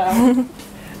 Oh.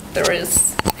 There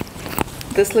is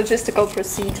this logistical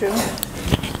procedure.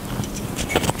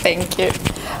 Thank you.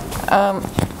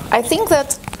 I think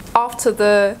that after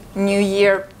the New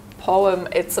Year poem,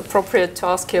 it's appropriate to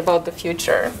ask you about the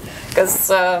future, because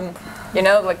you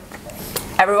know, like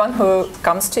everyone who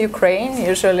comes to Ukraine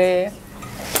usually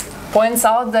points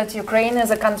out that Ukraine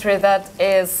is a country that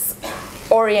is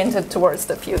oriented towards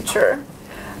the future.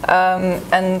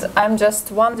 And I'm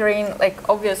just wondering, like,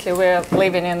 obviously we're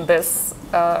living in this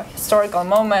historical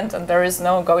moment and there is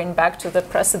no going back to the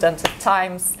precedented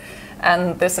times,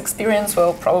 and this experience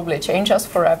will probably change us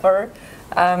forever.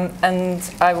 And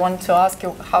I want to ask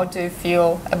you, how do you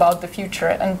feel about the future,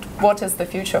 and what is the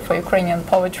future for Ukrainian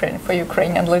poetry and for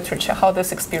Ukrainian literature? How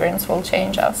this experience will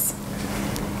change us?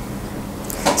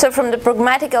 So from the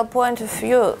pragmatical point of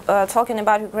view, talking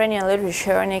about Ukrainian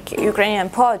literature and Ukrainian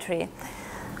poetry,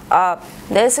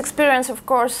 this experience, of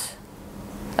course,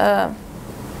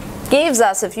 gives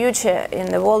us a future in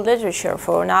the world literature.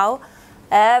 For now,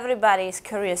 everybody is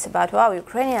curious about, wow,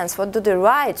 Ukrainians, what do they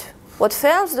write? What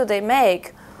films do they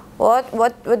make? What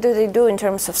do they do in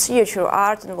terms of theater,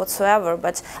 art, and whatsoever?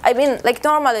 But I mean, like,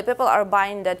 normally people are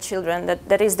buying that children.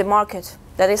 That is the market.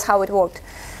 That is how it worked.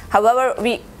 However,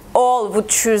 we all would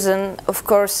choose, of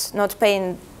course, not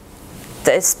paying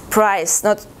this price.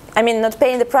 Not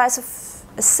paying the price of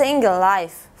a single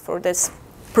life for this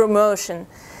promotion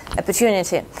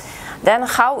opportunity. Then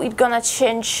how it gonna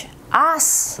change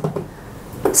us?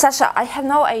 Sasha, I have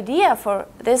no idea, for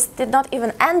this did not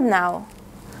even end now.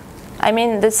 I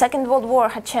mean, the Second World War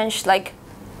had changed like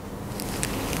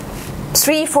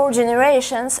 3-4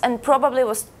 generations, and probably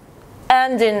was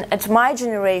ending at my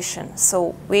generation.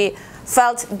 So we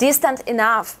felt distant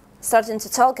enough starting to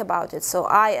talk about it. So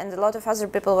I and a lot of other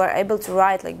people were able to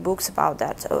write like books about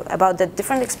that, about the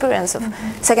different experience of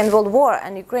Second World War,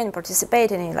 and Ukraine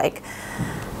participating in like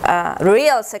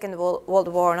real Second World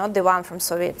War, not the one from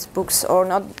Soviet books, or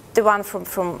not the one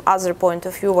from other point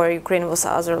of view where Ukraine was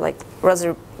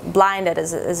rather blinded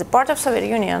as a part of Soviet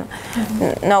Union.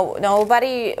 No,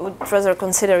 nobody would rather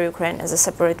consider Ukraine as a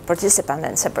separate participant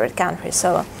and separate country.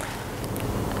 So,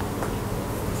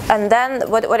 and then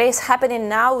what is happening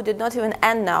now did not even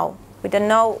end now. We don't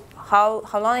know how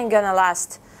long it's gonna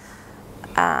last.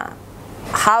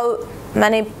 How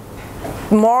many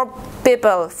more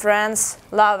people, friends,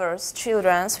 lovers,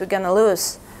 children we're gonna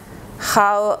lose.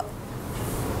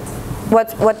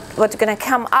 What's gonna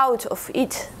come out of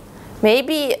it?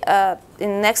 Maybe in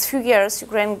the next few years,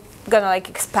 Ukraine gonna like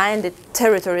expand its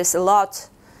territories a lot.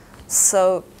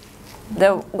 So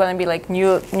there are gonna be like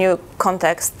new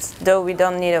contexts. Though we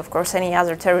don't need, of course, any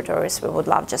other territories. We would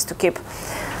love just to keep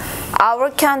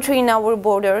our country in our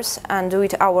borders and do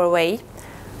it our way,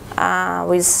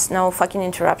 with no fucking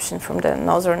interruption from the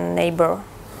northern neighbor.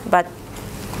 But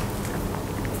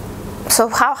so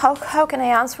how can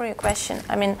I answer your question?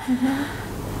 I mean,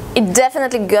 it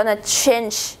definitely gonna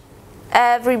change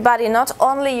everybody, not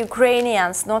only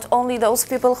Ukrainians, not only those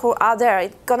people who are there.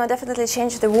 It's gonna definitely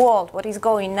change the world, what is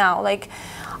going now. Like,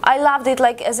 I loved it,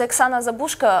 like as Oksana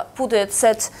Zabushka put it,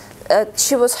 said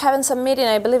she was having some meeting,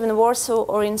 I believe in Warsaw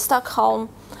or in Stockholm.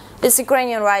 This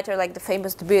Ukrainian writer, like the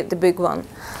famous, the big one.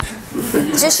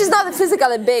 She's not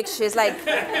physically big, she's like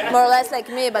more or less like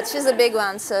me, but she's a big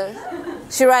one, so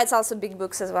she writes also big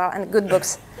books as well, and good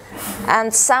books.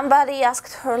 And somebody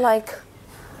asked her like,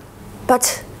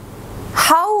 but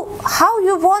how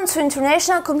you want the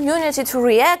international community to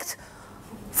react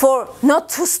for not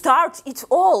to start it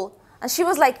all? And she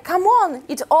was like, come on,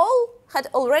 it all had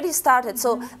already started.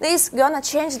 So this is gonna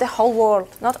change the whole world,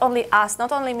 not only us,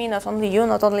 not only me, not only you,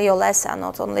 not only Olesa,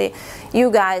 not only you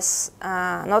guys,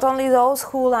 not only those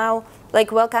who now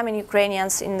like welcoming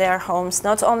Ukrainians in their homes,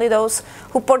 not only those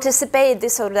who participate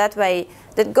this or that way.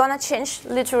 They're gonna change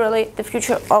literally the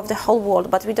future of the whole world,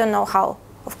 but we don't know how.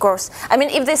 Of course. I mean,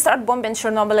 if they start bombing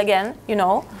Chernobyl again, you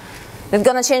know, it's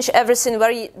gonna change everything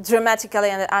very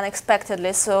dramatically and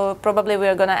unexpectedly. So probably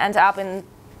we're gonna end up in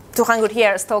 200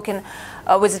 years talking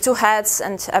with the two heads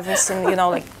and everything, you know,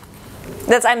 like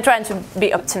that's. I'm trying to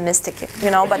be optimistic,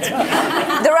 you know, but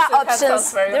there are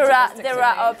options. There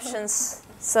are options.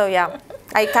 So yeah,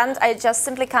 I just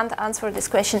simply can't answer this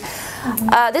question.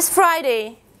 This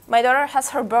Friday, my daughter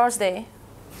has her birthday.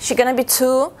 She's gonna be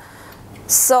 2.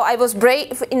 So I was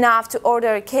brave enough to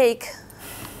order a cake,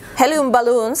 helium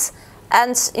balloons,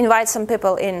 and invite some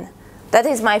people in. That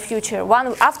is my future.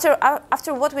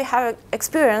 After what we have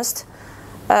experienced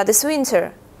this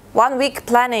winter, 1 week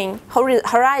planning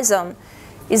horizon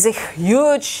is a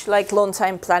huge, like, long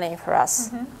time planning for us,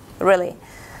 really.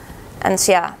 And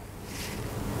yeah,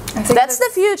 that's the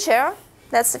future.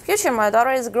 That's the future. My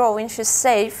daughter is growing. She's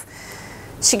safe.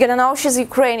 She's gonna know she's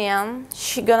Ukrainian.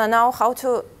 She's gonna know how to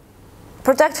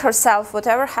protect herself,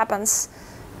 whatever happens.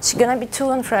 She's gonna be 2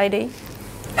 on Friday.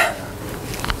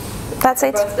 That's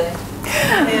it. Birthday.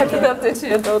 Happy birthday to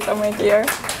your daughter, my dear.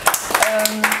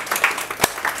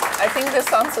 I think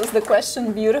this answers the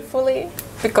question beautifully,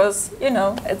 because, you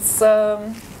know, it's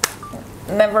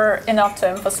never enough to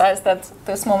emphasize that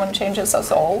this moment changes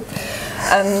us all.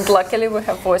 And luckily we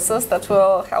have voices that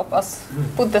will help us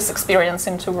put this experience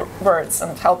into words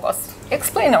and help us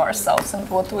explain ourselves and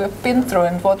what we've been through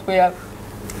and what we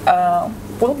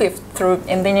will be through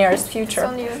in the nearest future.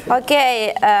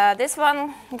 Okay, this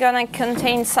one gonna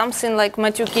contain something like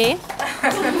matyuki.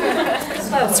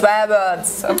 Swear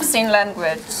words, obscene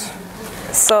language.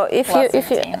 So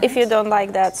if you don't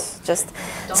like that, just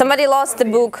somebody lost the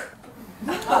book.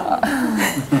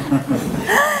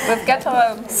 We've got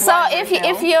a So if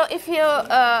you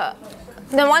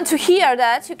don't want to hear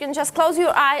that, you can just close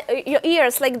your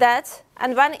ears like that,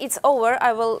 and when it's over,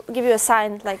 I will give you a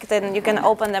sign, like then you can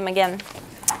open them again.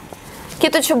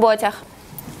 Кіт у чоботях.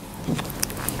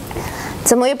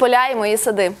 Це мої поля і мої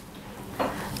сади.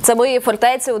 Це мої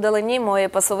фортеці у далині, мої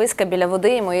пасовиська біля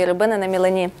води і мої рибини на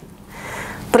мілині.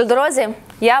 При дорозі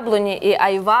яблуні і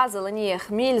айва, зеленіє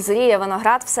хміль, зріє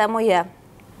виноград, все моє.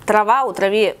 Трава у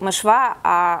траві мишва,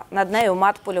 а над нею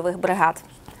мат польових бригад.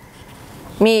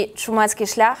 Мій чумацький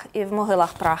шлях і в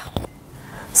могилах прах.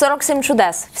 47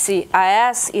 чудес, всі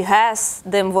АЕС і ГЕС,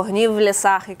 дим вогнів в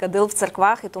лісах, і кадил в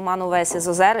церквах, і туман увесь, із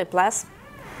озер, і плес.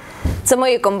 Це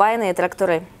мої комбайни і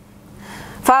трактори.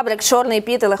 Фабрик, чорний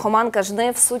піт і лихоманка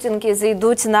жнив, сутінки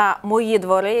зійдуть на мої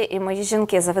двори, і мої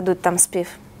жінки заведуть там спів.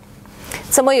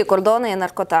 Це мої кордони і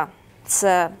наркота.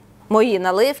 Це мої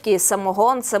наливки і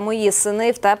самогон, це мої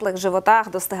сини в теплих животах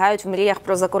достигають в мріях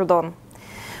про закордон.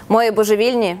 Мої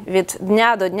божевільні від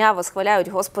дня до дня восхваляють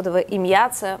Господове ім'я,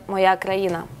 це моя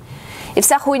країна. І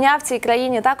вся хуйня в цій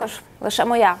країні також лише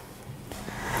моя.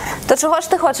 То чого ж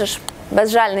ти хочеш,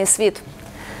 безжальний світ?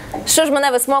 Що ж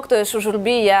мене висмоктуєш у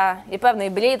журбі, я і певний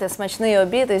блід, і смачний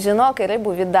обід, і жінок, і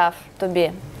рибу віддав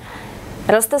тобі.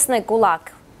 Розтисни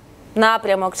кулак,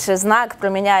 напрямок чи знак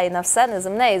проміняй на все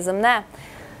неземне і земне,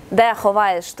 де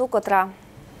ховаєш ту, котра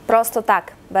просто так,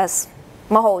 без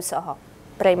мого усього,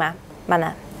 прийме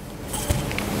мене.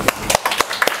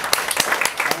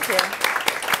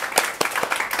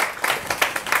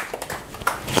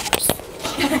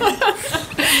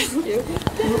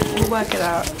 Work it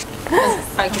out.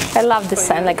 I love this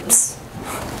sign, like psst.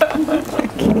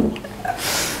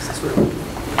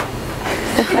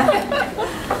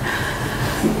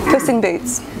 Puss in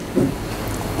Boots.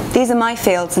 These are my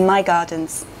fields and my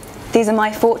gardens. These are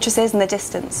my fortresses in the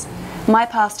distance, my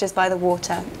pastures by the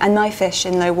water, and my fish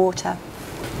in low water.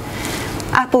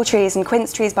 Apple trees and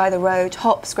quince trees by the road,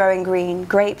 hops growing green,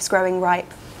 grapes growing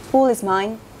ripe. All is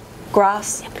mine. Grass,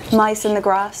 mice in the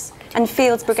grass, and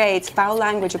fields brigades, foul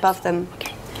language above them.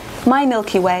 My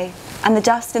Milky Way, and the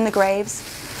dust in the graves,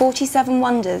 47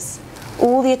 wonders,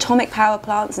 all the atomic power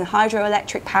plants and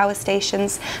hydroelectric power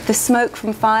stations, the smoke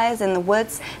from fires in the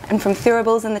woods and from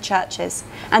thuribles in the churches,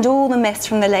 and all the mist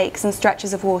from the lakes and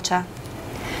stretches of water.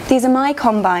 These are my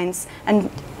combines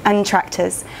and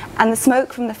tractors, and the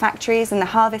smoke from the factories and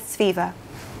the harvest's fever.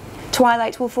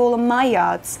 Twilight will fall on my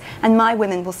yards, and my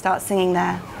women will start singing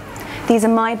there. These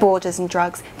are my borders and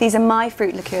drugs. These are my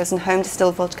fruit liqueurs and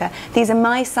home-distilled vodka. These are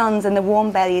my sons and the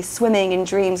warm bellies swimming in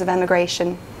dreams of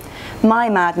emigration. My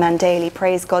madman daily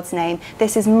praise God's name.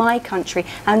 This is my country,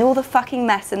 and all the fucking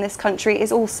mess in this country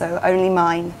is also only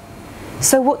mine.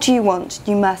 So what do you want,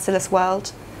 you merciless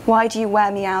world? Why do you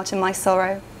wear me out in my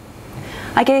sorrow?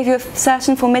 I gave you a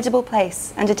certain formidable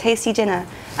place, and a tasty dinner,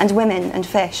 and women and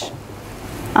fish.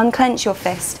 Unclench your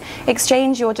fist,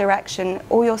 exchange your direction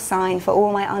or your sign for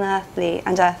all my unearthly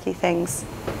and earthly things.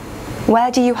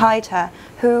 Where do you hide her,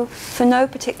 who, for no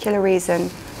particular reason,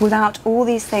 without all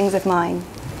these things of mine,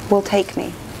 will take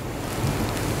me?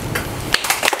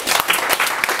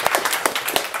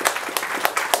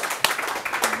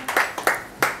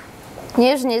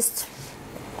 Ніжність,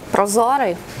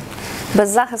 прозорий,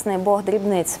 беззахисний бог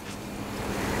дрібниць.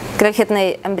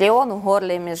 Крихітний ембріон у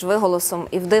горлі між виголосом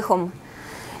і вдихом.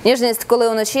 Ніжність, коли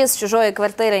уночі з чужої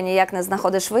квартири ніяк не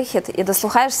знаходиш вихід і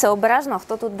дослухаєшся обережно,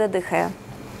 хто тут де дихає.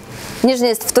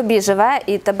 Ніжність в тобі живе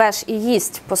і тебе ж і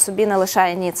їсть, по собі не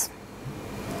лишає ніц.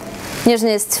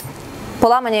 Ніжність –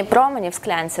 поламані промені в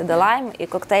склянці, де лайм і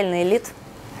коктейльний лід.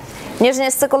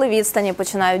 Ніжність – це коли відстані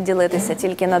починають ділитися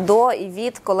тільки на до і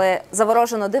від, коли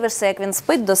заворожено дивишся, як він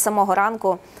спить до самого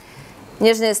ранку.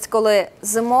 Ніжність, коли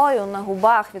зимою на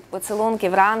губах від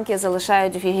поцілунків ранки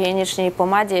залишають в гігієнічній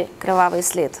помаді кривавий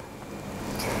слід.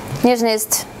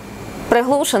 Ніжність –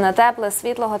 приглушене, тепле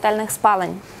світло готельних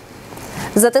спалень.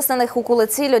 Затиснених у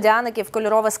кулиці льодяників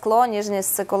кольорове скло.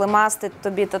 Ніжність – це коли мастить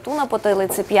тобі тату на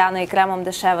потилиці п'яний кремом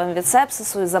дешевим від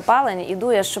сепсису і запалень і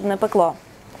дує, щоб не пекло.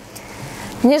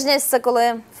 Ніжність – це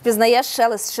коли впізнаєш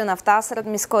шелест шин авто серед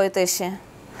міської тиші.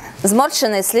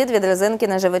 Зморщений слід від резинки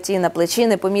на животі, на плечі,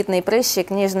 непомітний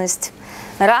прищик. Ніжність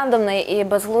 – рандомний і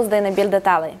безглуздий набір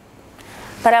деталей.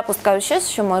 Перепустка у щось,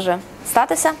 що може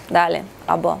статися далі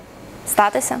або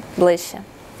статися ближче.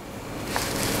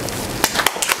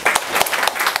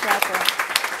 Дякую.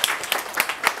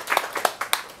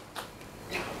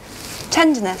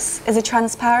 Tenderness is a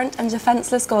transparent and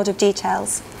defenseless god of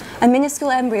details, a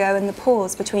minuscule embryo in the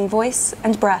pause between voice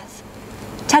and breath.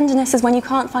 Tenderness is when you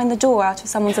can't find the door out of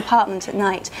someone's apartment at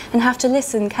night and have to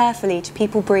listen carefully to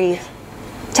people breathe.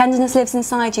 Tenderness lives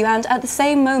inside you and at the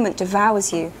same moment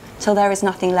devours you till there is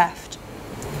nothing left.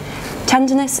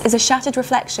 Tenderness is a shattered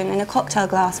reflection in a cocktail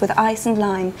glass with ice and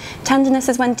lime. Tenderness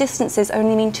is when distances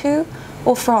only mean to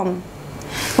or from.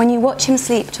 When you watch him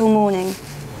sleep till morning.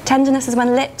 Tenderness is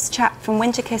when lips chapped from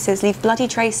winter kisses leave bloody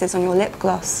traces on your lip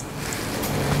gloss.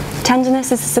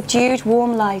 Tenderness is the subdued,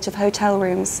 warm light of hotel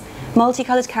rooms,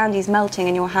 multicolored candies melting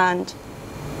in your hand.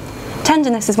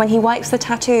 Tenderness is when he wipes the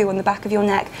tattoo on the back of your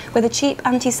neck with a cheap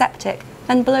antiseptic,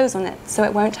 then blows on it so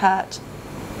it won't hurt.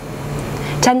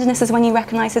 Tenderness is when you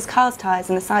recognize his car's tires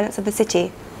in the silence of the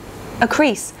city, a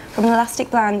crease from an elastic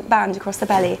band across the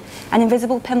belly, an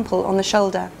invisible pimple on the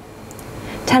shoulder.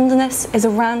 Tenderness is a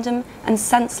random and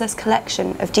senseless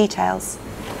collection of details,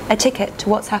 a ticket to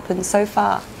what's happened so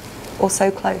far or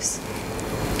so close.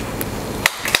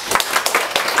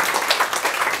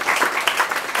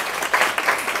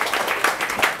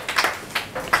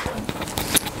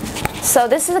 So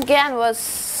this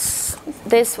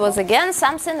was again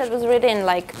something that was written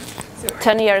like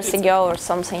 10 years ago or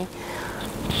something.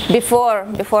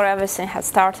 Before everything had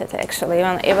started, actually.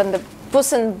 Even the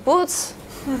Puss in Boots,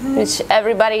 which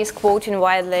everybody is quoting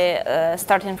widely,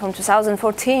 starting from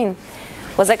 2014,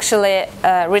 was actually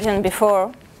written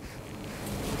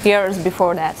years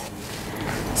before that.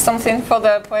 Something for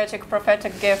the poetic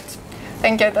prophetic gift.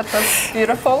 Thank you, that was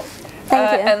beautiful.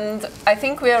 Thank you. And I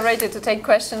think we are ready to take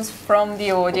questions from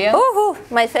the audience. Ooh,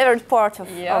 my favorite part of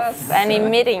any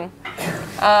meeting.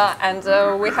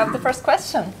 We have the first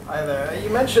question. Hi there. You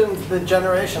mentioned the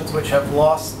generations which have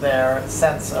lost their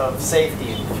sense of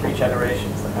safety, the 3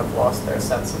 generations that have lost their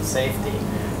sense of safety.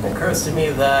 It occurs to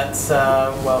me that,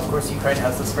 well, of course, Ukraine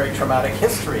has this very traumatic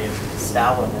history of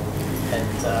Stalin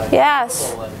and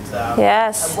yes.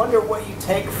 Yes. I wonder what you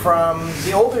take from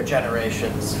the older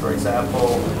generations, for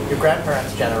example, your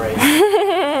grandparents' generation,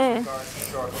 with regards to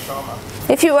historical trauma.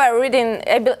 If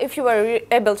you were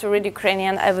able to read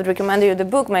Ukrainian, I would recommend you the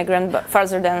book My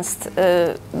Grandfather Danced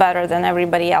Better Than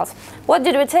Everybody Else. What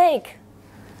did we take?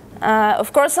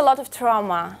 Of course, a lot of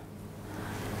trauma,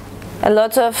 a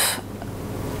lot of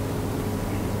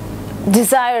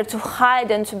desire to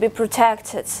hide and to be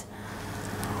protected,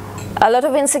 a lot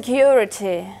of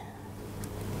insecurity,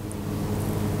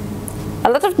 a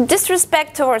lot of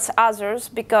disrespect towards others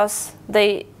because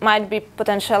they might be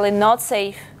potentially not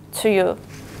safe to you,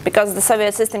 because the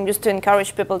Soviet system used to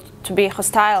encourage people to be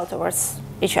hostile towards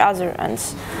each other. And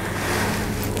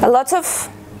a lot of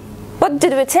what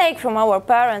did we take from our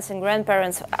parents and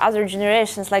grandparents, other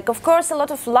generations? Like, of course, a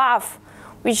lot of love,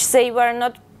 which they were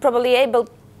not probably able,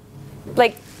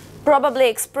 like, probably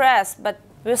express, but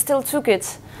we still took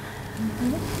it.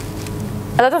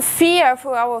 A lot of fear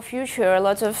for our future, a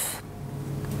lot of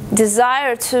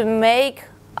desire to make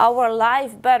our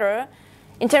life better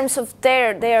in terms of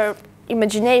their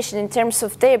imagination, in terms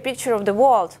of their picture of the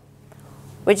world,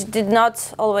 which did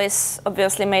not always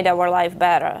obviously made our life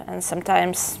better and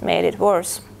sometimes made it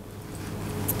worse.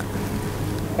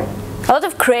 A lot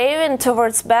of craving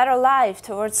towards better life,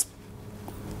 towards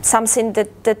something that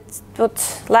would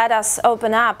let us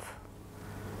open up.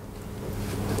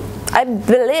 I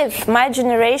believe my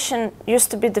generation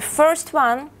used to be the first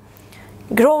one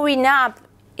growing up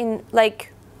in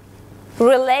like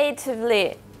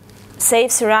relatively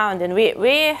safe surrounding.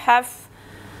 We have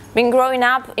been growing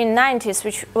up in 90s,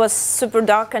 which was super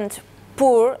dark and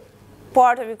poor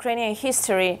part of Ukrainian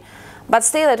history, but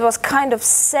still it was kind of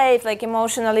safe, like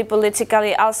emotionally,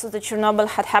 politically. Also, the Chernobyl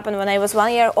had happened when I was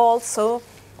 1 year old, so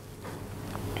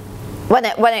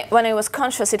when I was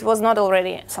conscious, it was not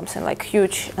already something like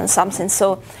huge and something.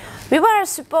 So we were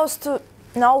supposed to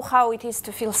know how it is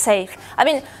to feel safe. I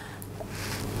mean,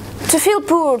 to feel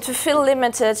poor, to feel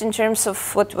limited in terms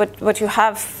of what you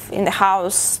have in the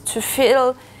house, to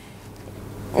feel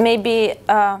maybe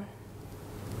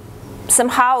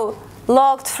somehow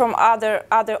locked from other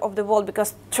of the world,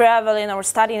 because traveling or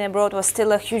studying abroad was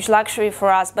still a huge luxury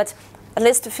for us, but at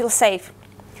least to feel safe.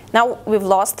 Now we've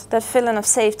lost that feeling of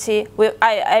safety.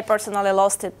 I personally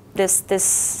lost it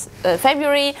this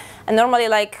February, and normally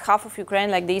like half of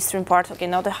Ukraine, like the eastern part, okay,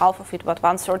 not the half of it, but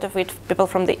 1/3 of it, people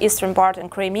from the eastern part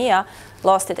and Crimea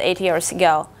lost it 8 years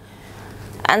ago.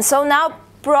 And so now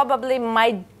probably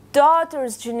my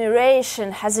daughter's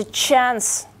generation has a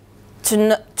chance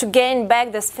to gain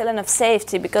back this feeling of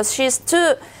safety, because she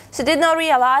did not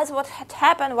realize what had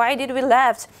happened, why did we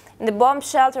left in the bomb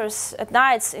shelters at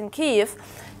nights in Kiev.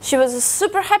 She was a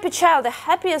super happy child, the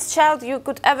happiest child you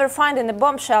could ever find in a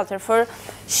bomb shelter.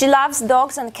 She loves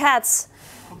dogs and cats.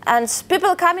 And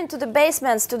people coming to the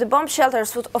basements, to the bomb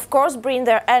shelters, would of course bring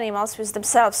their animals with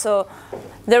themselves. So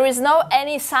there is no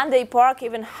any Sunday park,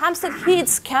 even Hampstead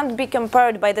Heaths can't be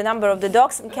compared by the number of the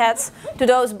dogs and cats to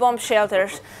those bomb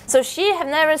shelters. So she had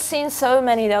never seen so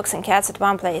many dogs and cats at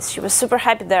one place. She was super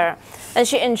happy there. And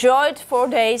she enjoyed 4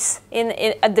 days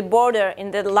at the border,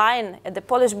 in the line, at the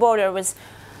Polish border, with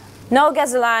no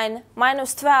gasoline,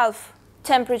 -12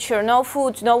 temperature, no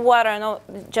food, no water,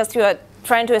 just you are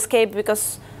trying to escape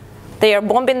because they are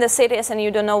bombing the cities and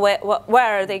you don't know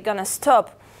where they're gonna stop.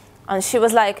 And she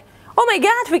was like, oh my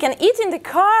God, we can eat in the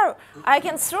car. I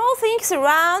can throw things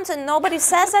around and nobody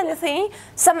says anything.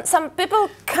 Some people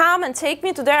come and take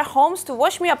me to their homes to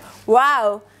wash me up.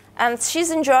 Wow. And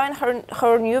she's enjoying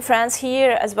her new friends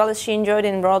here, as well as she enjoyed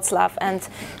in Wrocław. And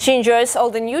she enjoys all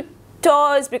the new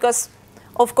toys, because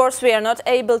of course we are not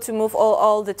able to move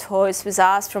all the toys with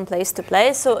us from place to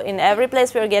place. So in every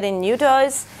place we are getting new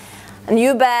toys, a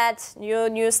new bed,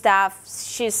 new stuff.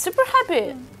 She's super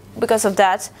happy because of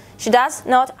that. She does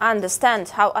not understand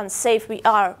how unsafe we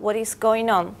are, what is going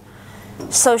on.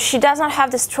 So she does not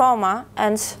have this trauma,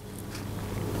 and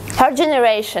her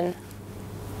generation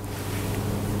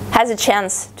has a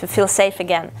chance to feel safe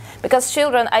again. Because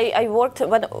children, I worked,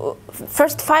 when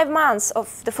first 5 months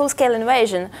of the full-scale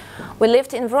invasion, we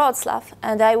lived in Wrocław,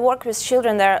 and I worked with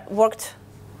children there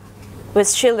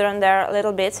a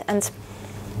little bit, and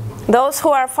those who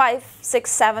are 5,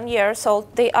 6, 7 years old,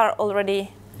 they are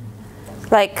already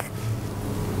like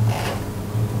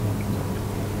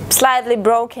slightly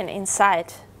broken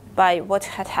inside by what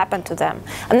had happened to them.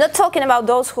 I'm not talking about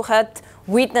those who had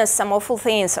witnessed some awful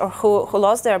things, or who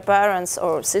lost their parents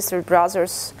or sisters,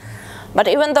 brothers, but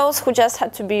even those who just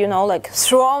had to be, you know, like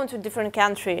thrown to a different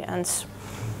country and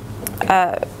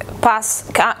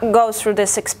go through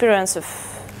this experience of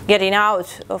getting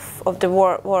out of the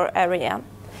war area.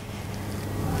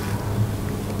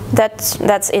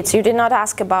 That's it. You did not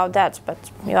ask about that, but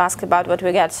you asked about what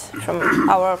we get from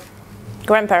our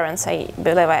grandparents. I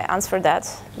believe I answered that.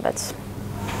 But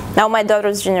now my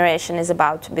daughter's generation is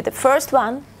about to be the first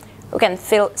one who can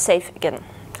feel safe again,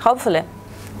 hopefully.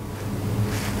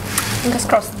 Fingers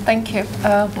crossed. Thank you.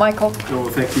 Michael? Oh,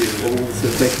 thank you. And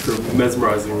thank you for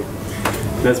mesmerizing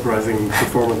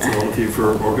performance, and all of you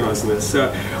for organizing this.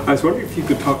 I was wondering if you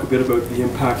could talk a bit about the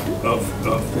impact of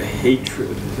the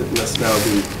hatred that must now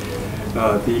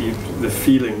be, the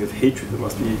feeling of hatred that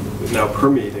must be now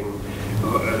permeating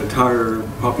an entire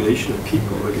population of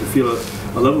people. I can feel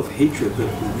a level of hatred,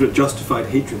 that justified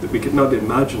hatred, that we could not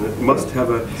imagine. It must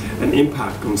have an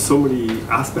impact on so many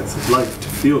aspects of life to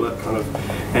feel that kind of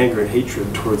anger and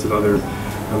hatred towards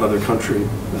another country.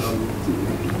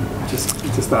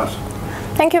 Just that.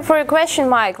 Thank you for your question,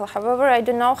 Michael. However, I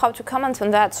don't know how to comment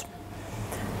on that.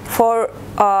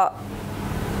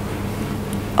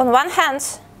 On one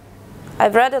hand,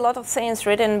 I've read a lot of things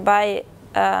written by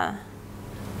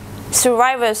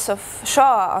survivors of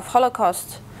Shoah, of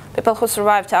Holocaust, people who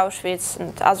survived Auschwitz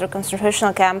and other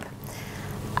concentration camp,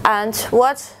 and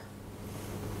what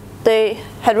they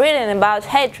had written about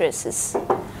hatred is,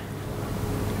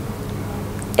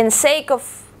 in sake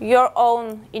of your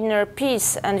own inner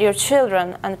peace and your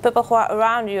children and people who are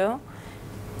around you,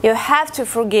 you have to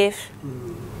forgive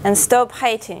and stop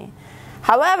hating.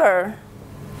 However,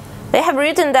 they have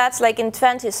written that like in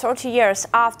 20, 30 years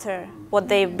after what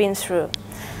they've been through.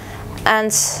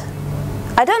 And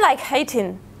I don't like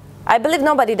hating. I believe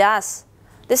nobody does.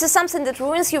 This is something that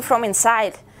ruins you from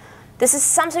inside. This is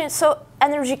something so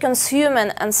energy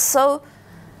consuming and so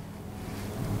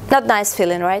not nice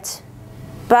feeling, right?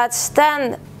 But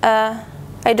then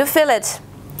I do feel it.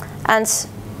 And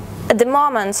at the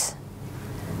moment,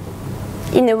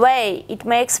 in a way, it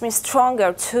makes me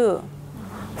stronger too.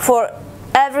 For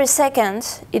every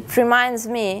second, it reminds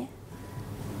me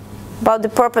about the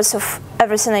purpose of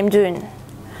everything I'm doing.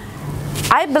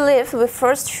 I believe we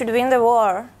first should win the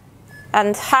war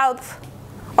and help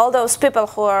all those people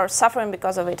who are suffering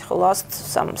because of it, who lost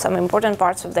some important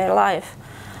parts of their life.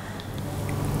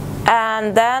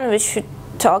 And then we should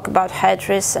talk about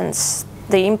hatred and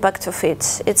the impact of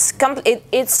it.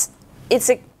 It's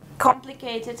a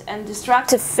complicated and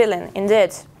destructive feeling,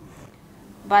 indeed.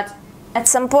 But at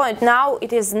some point now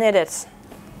it is needed,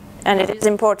 and it is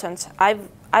important. I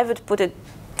would put it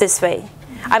this way.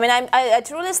 I mean, I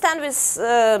truly stand with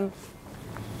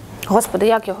Господи,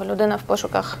 як його людина в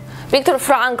пошуках? Viktor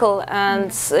Frankl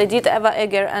and Edith Eva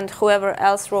Eger and whoever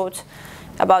else wrote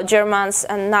about Germans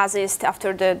and Nazis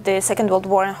after the Second World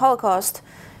War and Holocaust.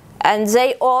 And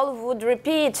they all would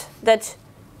repeat that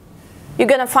you're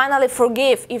going to finally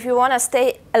forgive if you want to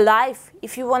stay alive,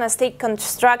 if you want to stay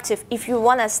constructive, if you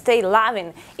want to stay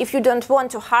loving, if you don't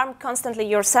want to harm constantly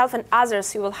yourself and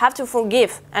others, you will have to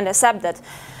forgive and accept that.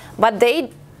 But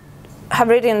they have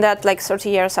written that like 30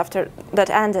 years after that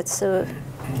ended. So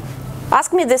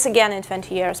ask me this again in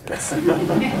 20 years, please.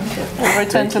 We'll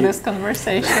return to this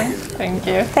conversation. Thank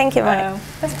you. Thank you, Mike.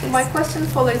 My question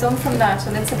follows on from that,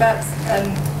 and it's about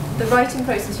the writing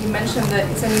process. You mentioned that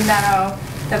it's only now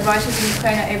that writers in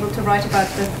Ukraine are able to write about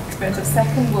the experience of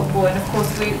Second World War, and of course,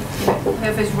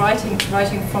 whoever's writing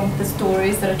from the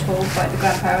stories that are told by the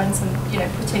grandparents, and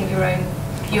putting your own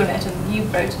view on it. And you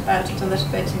wrote about it a little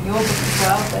bit in your book as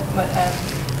well. That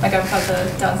my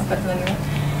grandfather dances better than me.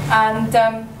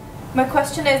 And my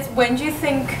question is, when do you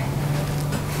think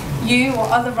you or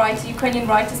other Ukrainian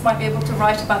writers might be able to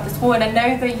write about this war? And I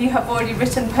know that you have already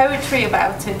written poetry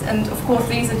about it, and of course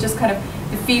these are just kind of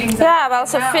the feelings. Yeah, I've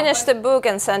also finished the book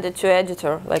and sent it to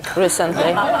editor, like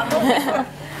recently.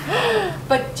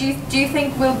 But do you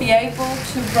think we'll be able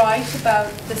to write about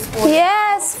this war?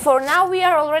 Yes, for now we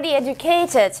are already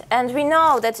educated, and we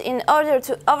know that in order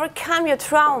to overcome your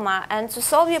trauma and to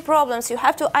solve your problems, you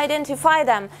have to identify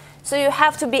them. So you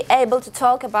have to be able to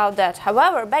talk about that.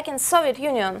 However, back in Soviet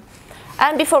Union,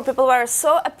 and before, people were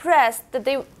so oppressed that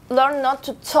they learned not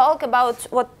to talk about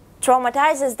what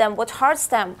traumatizes them, what hurts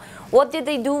them, what did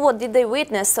they do, what did they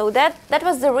witness. So that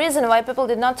was the reason why people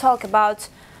did not talk about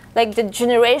like the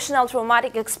generational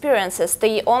traumatic experiences.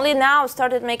 They only now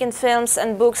started making films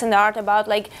and books and art about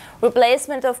like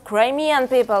replacement of Crimean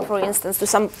people, for instance, to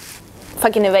some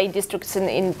fucking away districts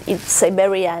in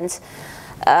Siberia, and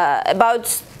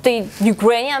about the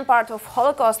Ukrainian part of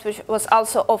Holocaust, which was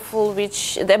also awful,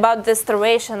 which about the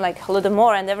starvation, like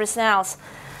Holodomor and everything else.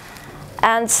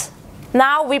 And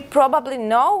now we probably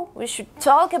know we should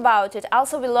talk about it.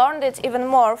 Also, we learned it even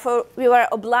more, for we were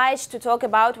obliged to talk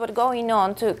about what's going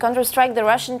on to counter-strike the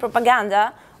Russian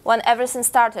propaganda when everything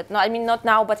started. No, I mean, not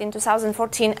now, but in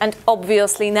 2014, and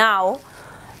obviously now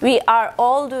we are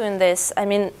all doing this. I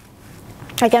mean,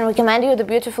 I can recommend you the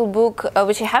beautiful book,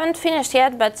 which I haven't finished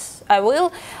yet, but I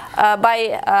will,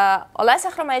 by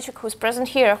Olesa Hromeychuk, who's present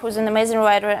here, who's an amazing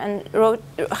writer and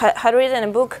had written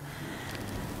a book.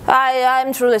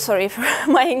 I'm truly sorry for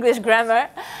my English grammar,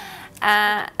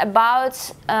 about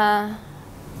her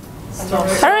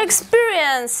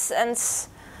experience and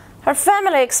her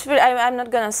family experience. I'm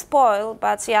not going to spoil,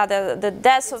 but yeah, the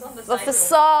death of the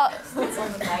soldier.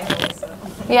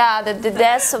 Yeah, the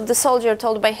death of the soldier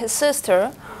told by his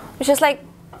sister, which is like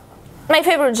my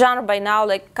favorite genre by now.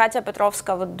 Like Katya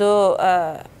Petrovska would do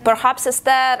perhaps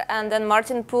Esther, and then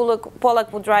Martin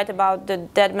Pollack would write about the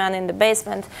dead man in the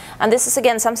basement. And this is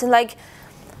again something like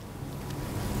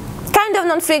kind of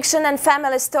non-fiction and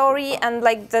family story, and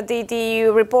like the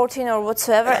reporting or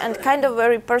whatsoever, and kind of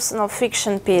very personal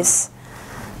fiction piece.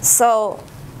 So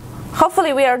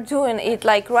hopefully we are doing it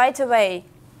like right away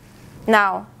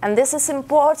now, and this is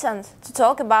important to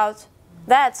talk about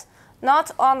that,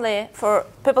 not only for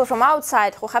people from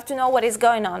outside who have to know what is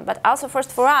going on, but also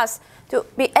first for us to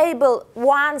be able,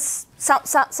 once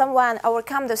someone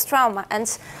overcome this trauma,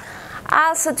 and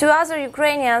also to other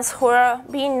Ukrainians who are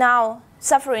being now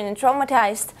suffering and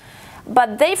traumatized,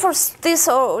 but they, for this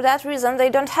or that reason, they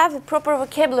don't have a proper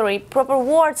vocabulary, proper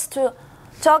words to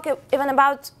talk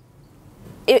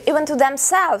even to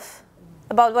themselves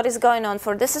about what is going on.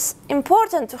 For this is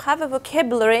important to have a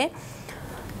vocabulary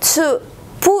to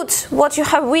put what you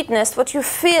have witnessed, what you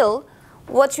feel,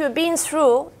 what you've been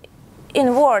through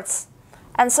in words.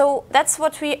 And so that's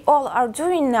what we all are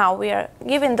doing now. We are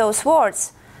giving those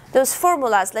words, those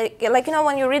formulas, like you know,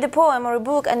 when you read a poem or a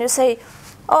book and you say,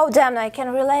 oh damn, I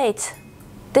can relate.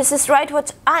 This is right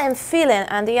what I am feeling,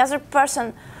 and the other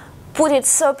person put it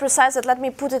so precise that let me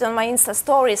put it on my Insta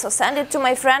stories or send it to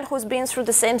my friend who's been through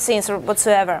the same things or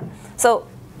whatsoever. So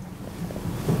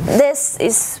this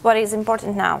is what is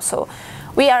important now. So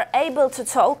we are able to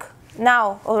talk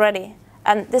now already,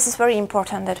 and this is very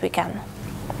important that we can.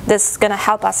 this is going to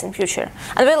help us in future.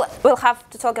 And we'll have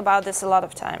to talk about this a lot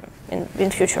of time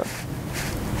in future.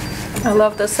 I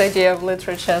love this idea of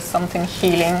literature as something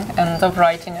healing, and of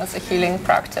writing as a healing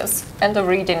practice, and of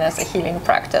reading as a healing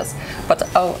practice. But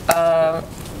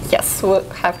yes, we'll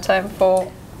have time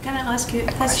for... Can I ask you,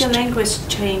 has your language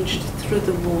changed through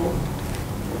the war?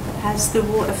 Has the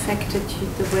war affected you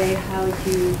the way how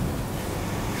you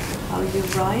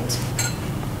write?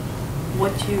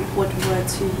 What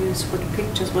words you use, what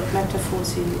pictures, what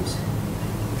metaphors you use?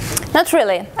 Not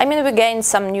really. I mean, we gained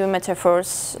some new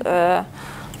metaphors,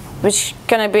 which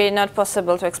gonna be not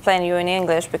possible to explain you in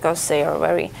English because they are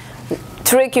very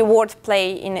tricky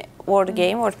wordplaying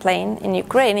in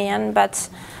Ukrainian. But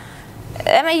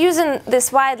am I using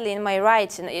this widely in my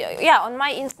writing? Yeah, on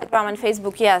my Instagram and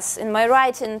Facebook, yes. In my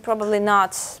writing, probably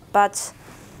not. But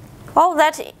all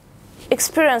that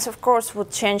experience, of course,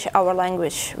 would change our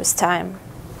language with time,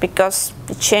 because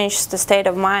it changes the state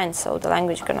of mind, so the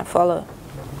language gonna follow.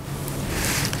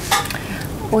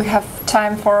 We have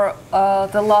time for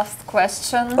the last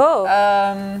question. Oh.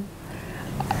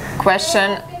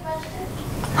 Question.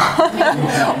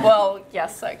 Well,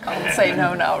 yes, I can't say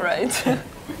no now, right?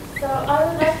 So I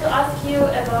would like to ask you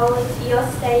about your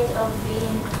state of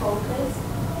being focused.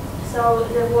 So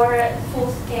the war,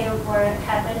 full-scale war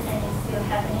happened and it's still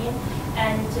happening.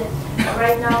 And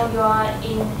right now you are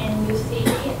in a new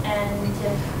city, and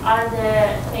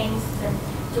other things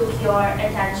took your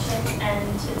attention,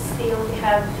 and still we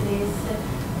have these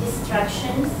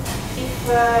distractions, if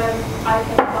I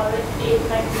can call it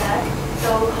like that.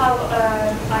 So how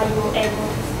are you able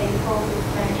to stay focused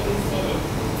when it is needed?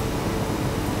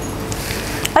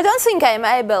 I don't think I'm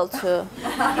able to.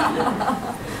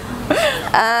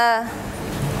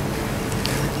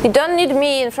 You don't need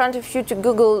me in front of you to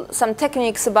Google some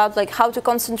techniques about like how to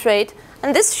concentrate.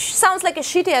 And this sounds like a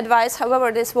shitty advice,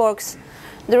 however this works.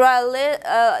 There are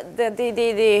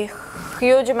the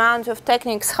huge amount of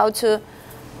techniques how to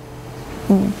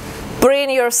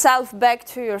bring yourself back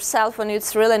to yourself when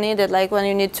it's really needed, like when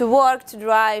you need to work, to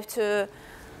drive, to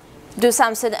do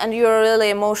something and you're really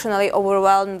emotionally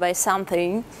overwhelmed by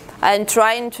something. I'm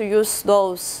trying to use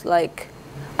those. Like,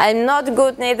 I'm not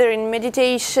good neither in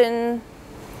meditation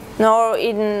nor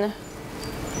in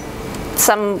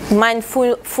some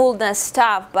mindfulness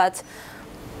stuff, but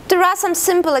there are some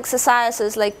simple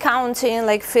exercises like counting,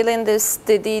 like feeling this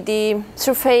the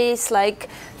surface, like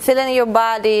feeling your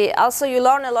body. Also, you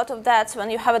learn a lot of that when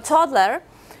you have a toddler.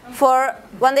 For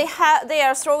when they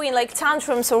are throwing like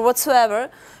tantrums or whatsoever,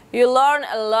 you learn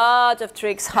a lot of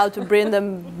tricks how to bring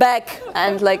them back,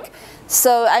 and like,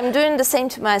 so I'm doing the same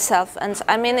to myself. And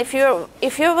I mean, if you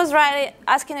was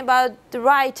asking about the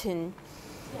writing,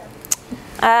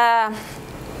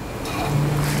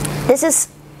 this is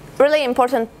really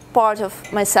important part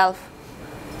of myself.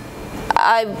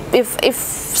 If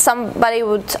somebody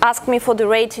would ask me for the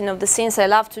rating of the things I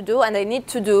love to do and I need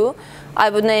to do, I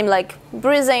would name like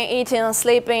breathing, eating,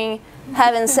 sleeping,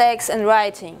 having sex, and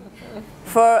writing.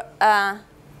 For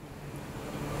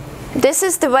this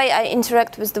is the way I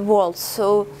interact with the world.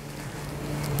 So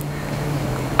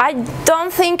I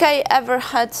don't think I ever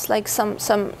had like some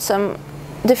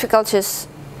difficulties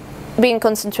being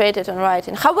concentrated on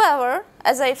writing. However,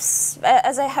 as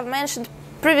I have mentioned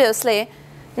previously,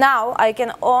 now I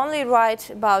can only write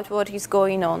about what is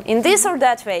going on in this or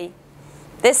that way.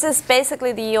 This is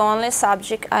basically the only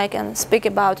subject I can speak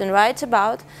about and write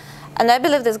about, and I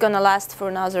believe this is going to last for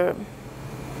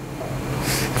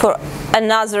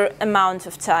another amount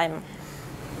of time.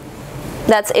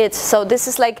 That's it. So this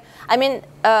is like, I mean,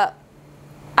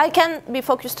 I can be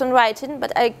focused on writing,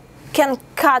 but I can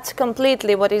cut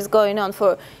completely what is going on.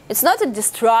 For it's not a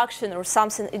distraction or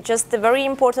something, it's just a very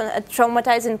important, a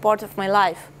traumatizing part of my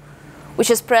life, which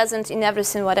is present in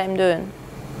everything what I'm doing.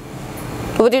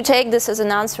 Would you take this as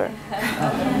an answer?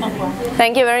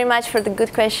 Thank you very much for the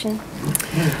good question.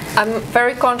 I'm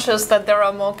very conscious that there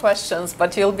are more questions,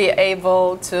 but you'll be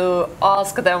able to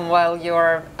ask them while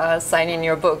you're signing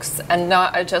your books. And now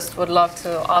I just would love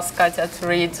to ask Katya to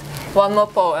read one more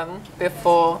poem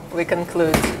before we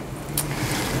conclude.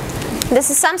 This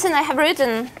is something I have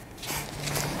written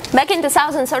back in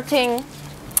 2013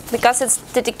 because it's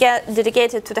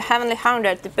dedicated to the Heavenly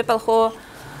 100, the people who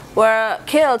were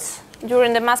killed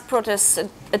during the mass protests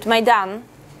at Maidan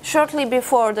shortly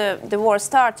before the war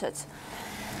started.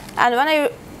 And when I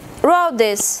wrote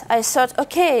this, I thought,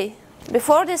 okay,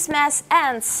 before this mass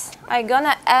ends, I'm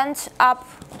gonna end up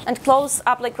and close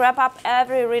up, like wrap up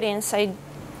every readings I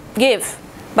give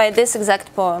by this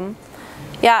exact poem.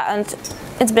 Yeah, and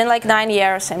it's been like 9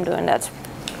 years I'm doing that,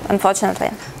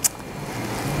 unfortunately.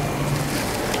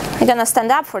 I'm gonna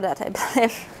stand up for that, I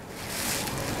believe.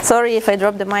 Sorry if I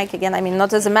drop the mic again. I mean,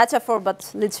 not as a metaphor,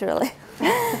 but literally.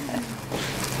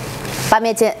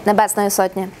 Пам'яті Небесної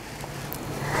Сотні.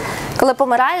 Коли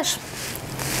помираєш,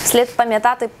 слід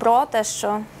пам'ятати про те,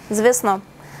 що, звісно,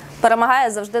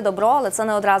 перемагає завжди добро, але це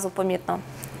не одразу помітно.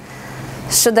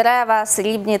 Що дерева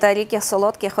срібні та ріки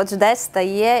солодкі хоч десь та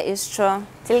є, і що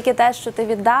тільки те, що ти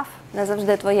віддав, не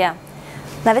завжди твоє.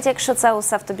 Навіть якщо це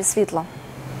усе в тобі світло.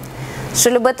 Що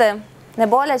любити не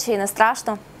боляче і не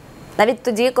страшно. Навіть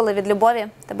тоді, коли від любові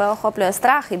тебе охоплює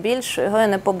страх і біль, що його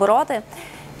не побороти.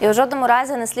 І у жодному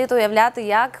разі не слід уявляти,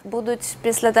 як будуть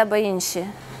після тебе інші.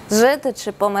 Жити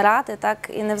чи помирати, так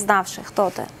і не взнавши, хто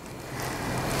ти.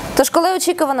 Тож, коли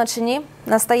очікувано чи ні,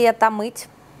 настає та мить,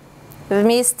 в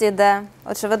місті, де,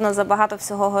 очевидно, забагато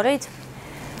всього горить,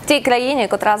 в тій країні,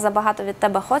 котра забагато від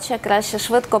тебе хоче, краще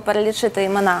швидко перелічити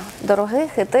імена дорогих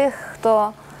і тих,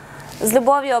 хто з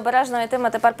любов'ю обережно йтиме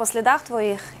тепер по слідах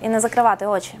твоїх і не закривати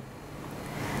очі.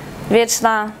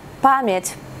 Вічна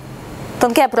пам'ять,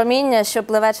 тонке проміння, що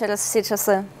пливе через всі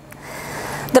часи.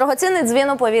 Дорогоцінний дзвін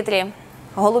у повітрі,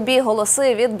 голубі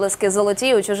голоси, відблиски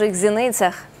золоті у чужих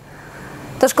зіницях.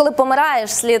 Тож, коли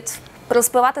помираєш, слід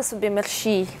проспівати собі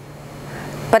мерщій.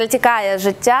 Перетікає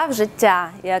життя в життя,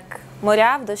 як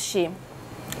моря в дощі.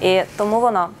 І тому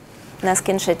воно не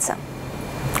скінчиться.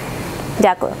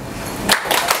 Дякую.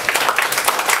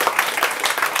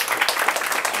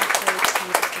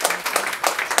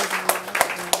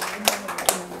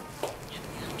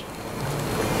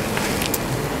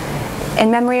 In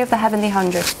memory of the Heavenly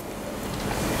Hundred.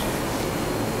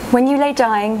 When you lay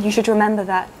dying, you should remember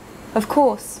that, of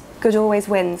course, good always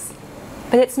wins,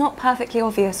 but it's not perfectly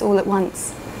obvious all at once.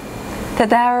 That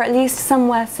there are at least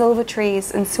somewhere silver trees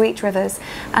and sweet rivers,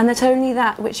 and that only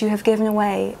that which you have given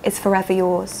away is forever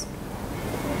yours.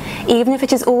 Even if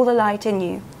it is all the light in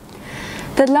you.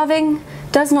 That loving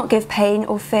does not give pain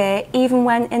or fear, even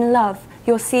when in love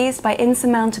you're seized by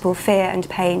insurmountable fear and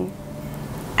pain.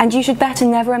 And you should better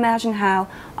never imagine how,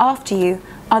 after you,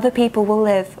 other people will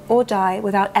live or die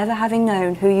without ever having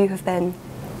known who you have been.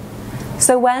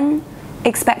 So when,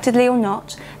 expectedly or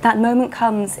not, that moment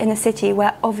comes in a city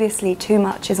where obviously too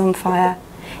much is on fire,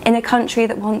 in a country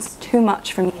that wants too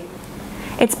much from you,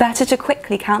 it's better to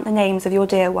quickly count the names of your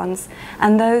dear ones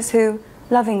and those who,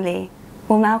 lovingly,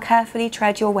 will now carefully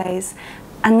tread your ways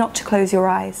and not to close your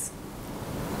eyes.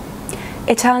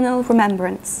 Eternal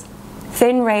remembrance.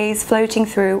 Thin rays floating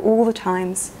through all the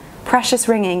times, precious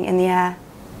ringing in the air,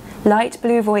 light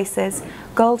blue voices,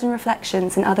 golden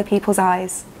reflections in other people's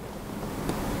eyes.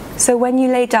 So when you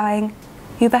lay dying,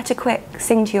 you better quick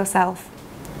sing to yourself.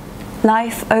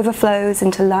 Life overflows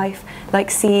into life like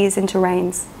seas into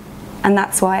rains, and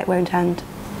that's why it won't end.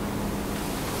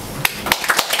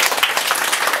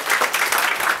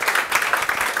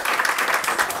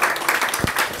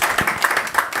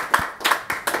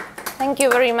 Thank you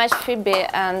very much, Phoebe.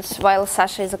 And while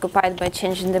Sasha is occupied by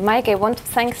changing the mic, I want to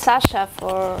thank Sasha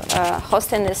for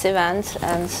hosting this event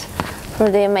and for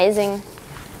the amazing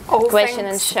question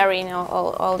and sharing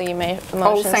all the emotions.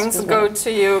 All thanks go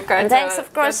to you, Katya. And thanks,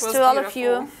 of course, to all of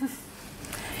you.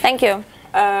 Thank you.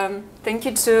 Thank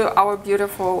you to our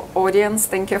beautiful audience.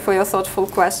 Thank you for your thoughtful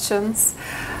questions.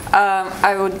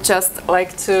 I would just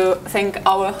like to thank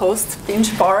our host,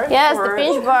 Pinch Bar. Yes, the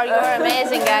Pinch Bar. You're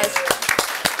amazing, guys.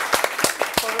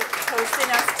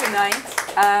 Hosting us tonight.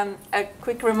 A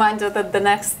quick reminder that the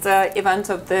next event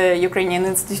of the Ukrainian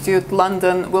Institute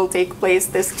London will take place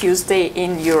this Tuesday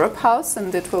in Europe House,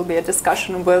 and it will be a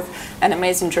discussion with an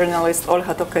amazing journalist,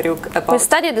 Olga Tokaryuk, about... We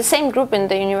studied the same group in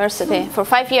the university for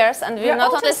 5 years, and we've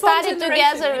not only studied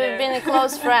together, we've been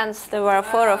close friends. There were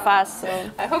 4 of us. So.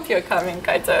 I hope you're coming,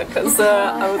 Katya, because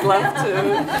I would love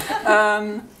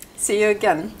to see you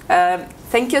again.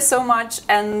 Thank you so much,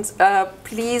 and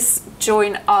please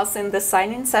join us in the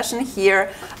signing session here.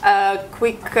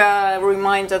 Quick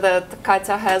reminder that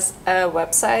Katya has a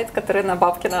website,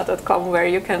 katerynababkina.com, where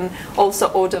you can also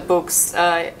order books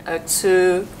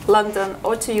to London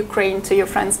or to Ukraine, to your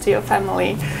friends, to your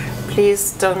family.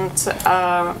 Please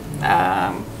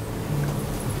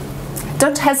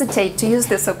don't hesitate to use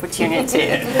this opportunity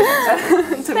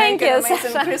to make an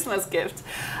amazing Christmas gift.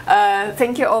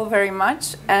 Thank you all very much,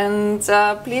 and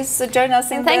please join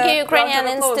us in the Thank you, Ukrainian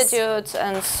Institute,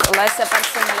 and Olesya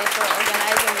personally for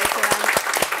organizing this event.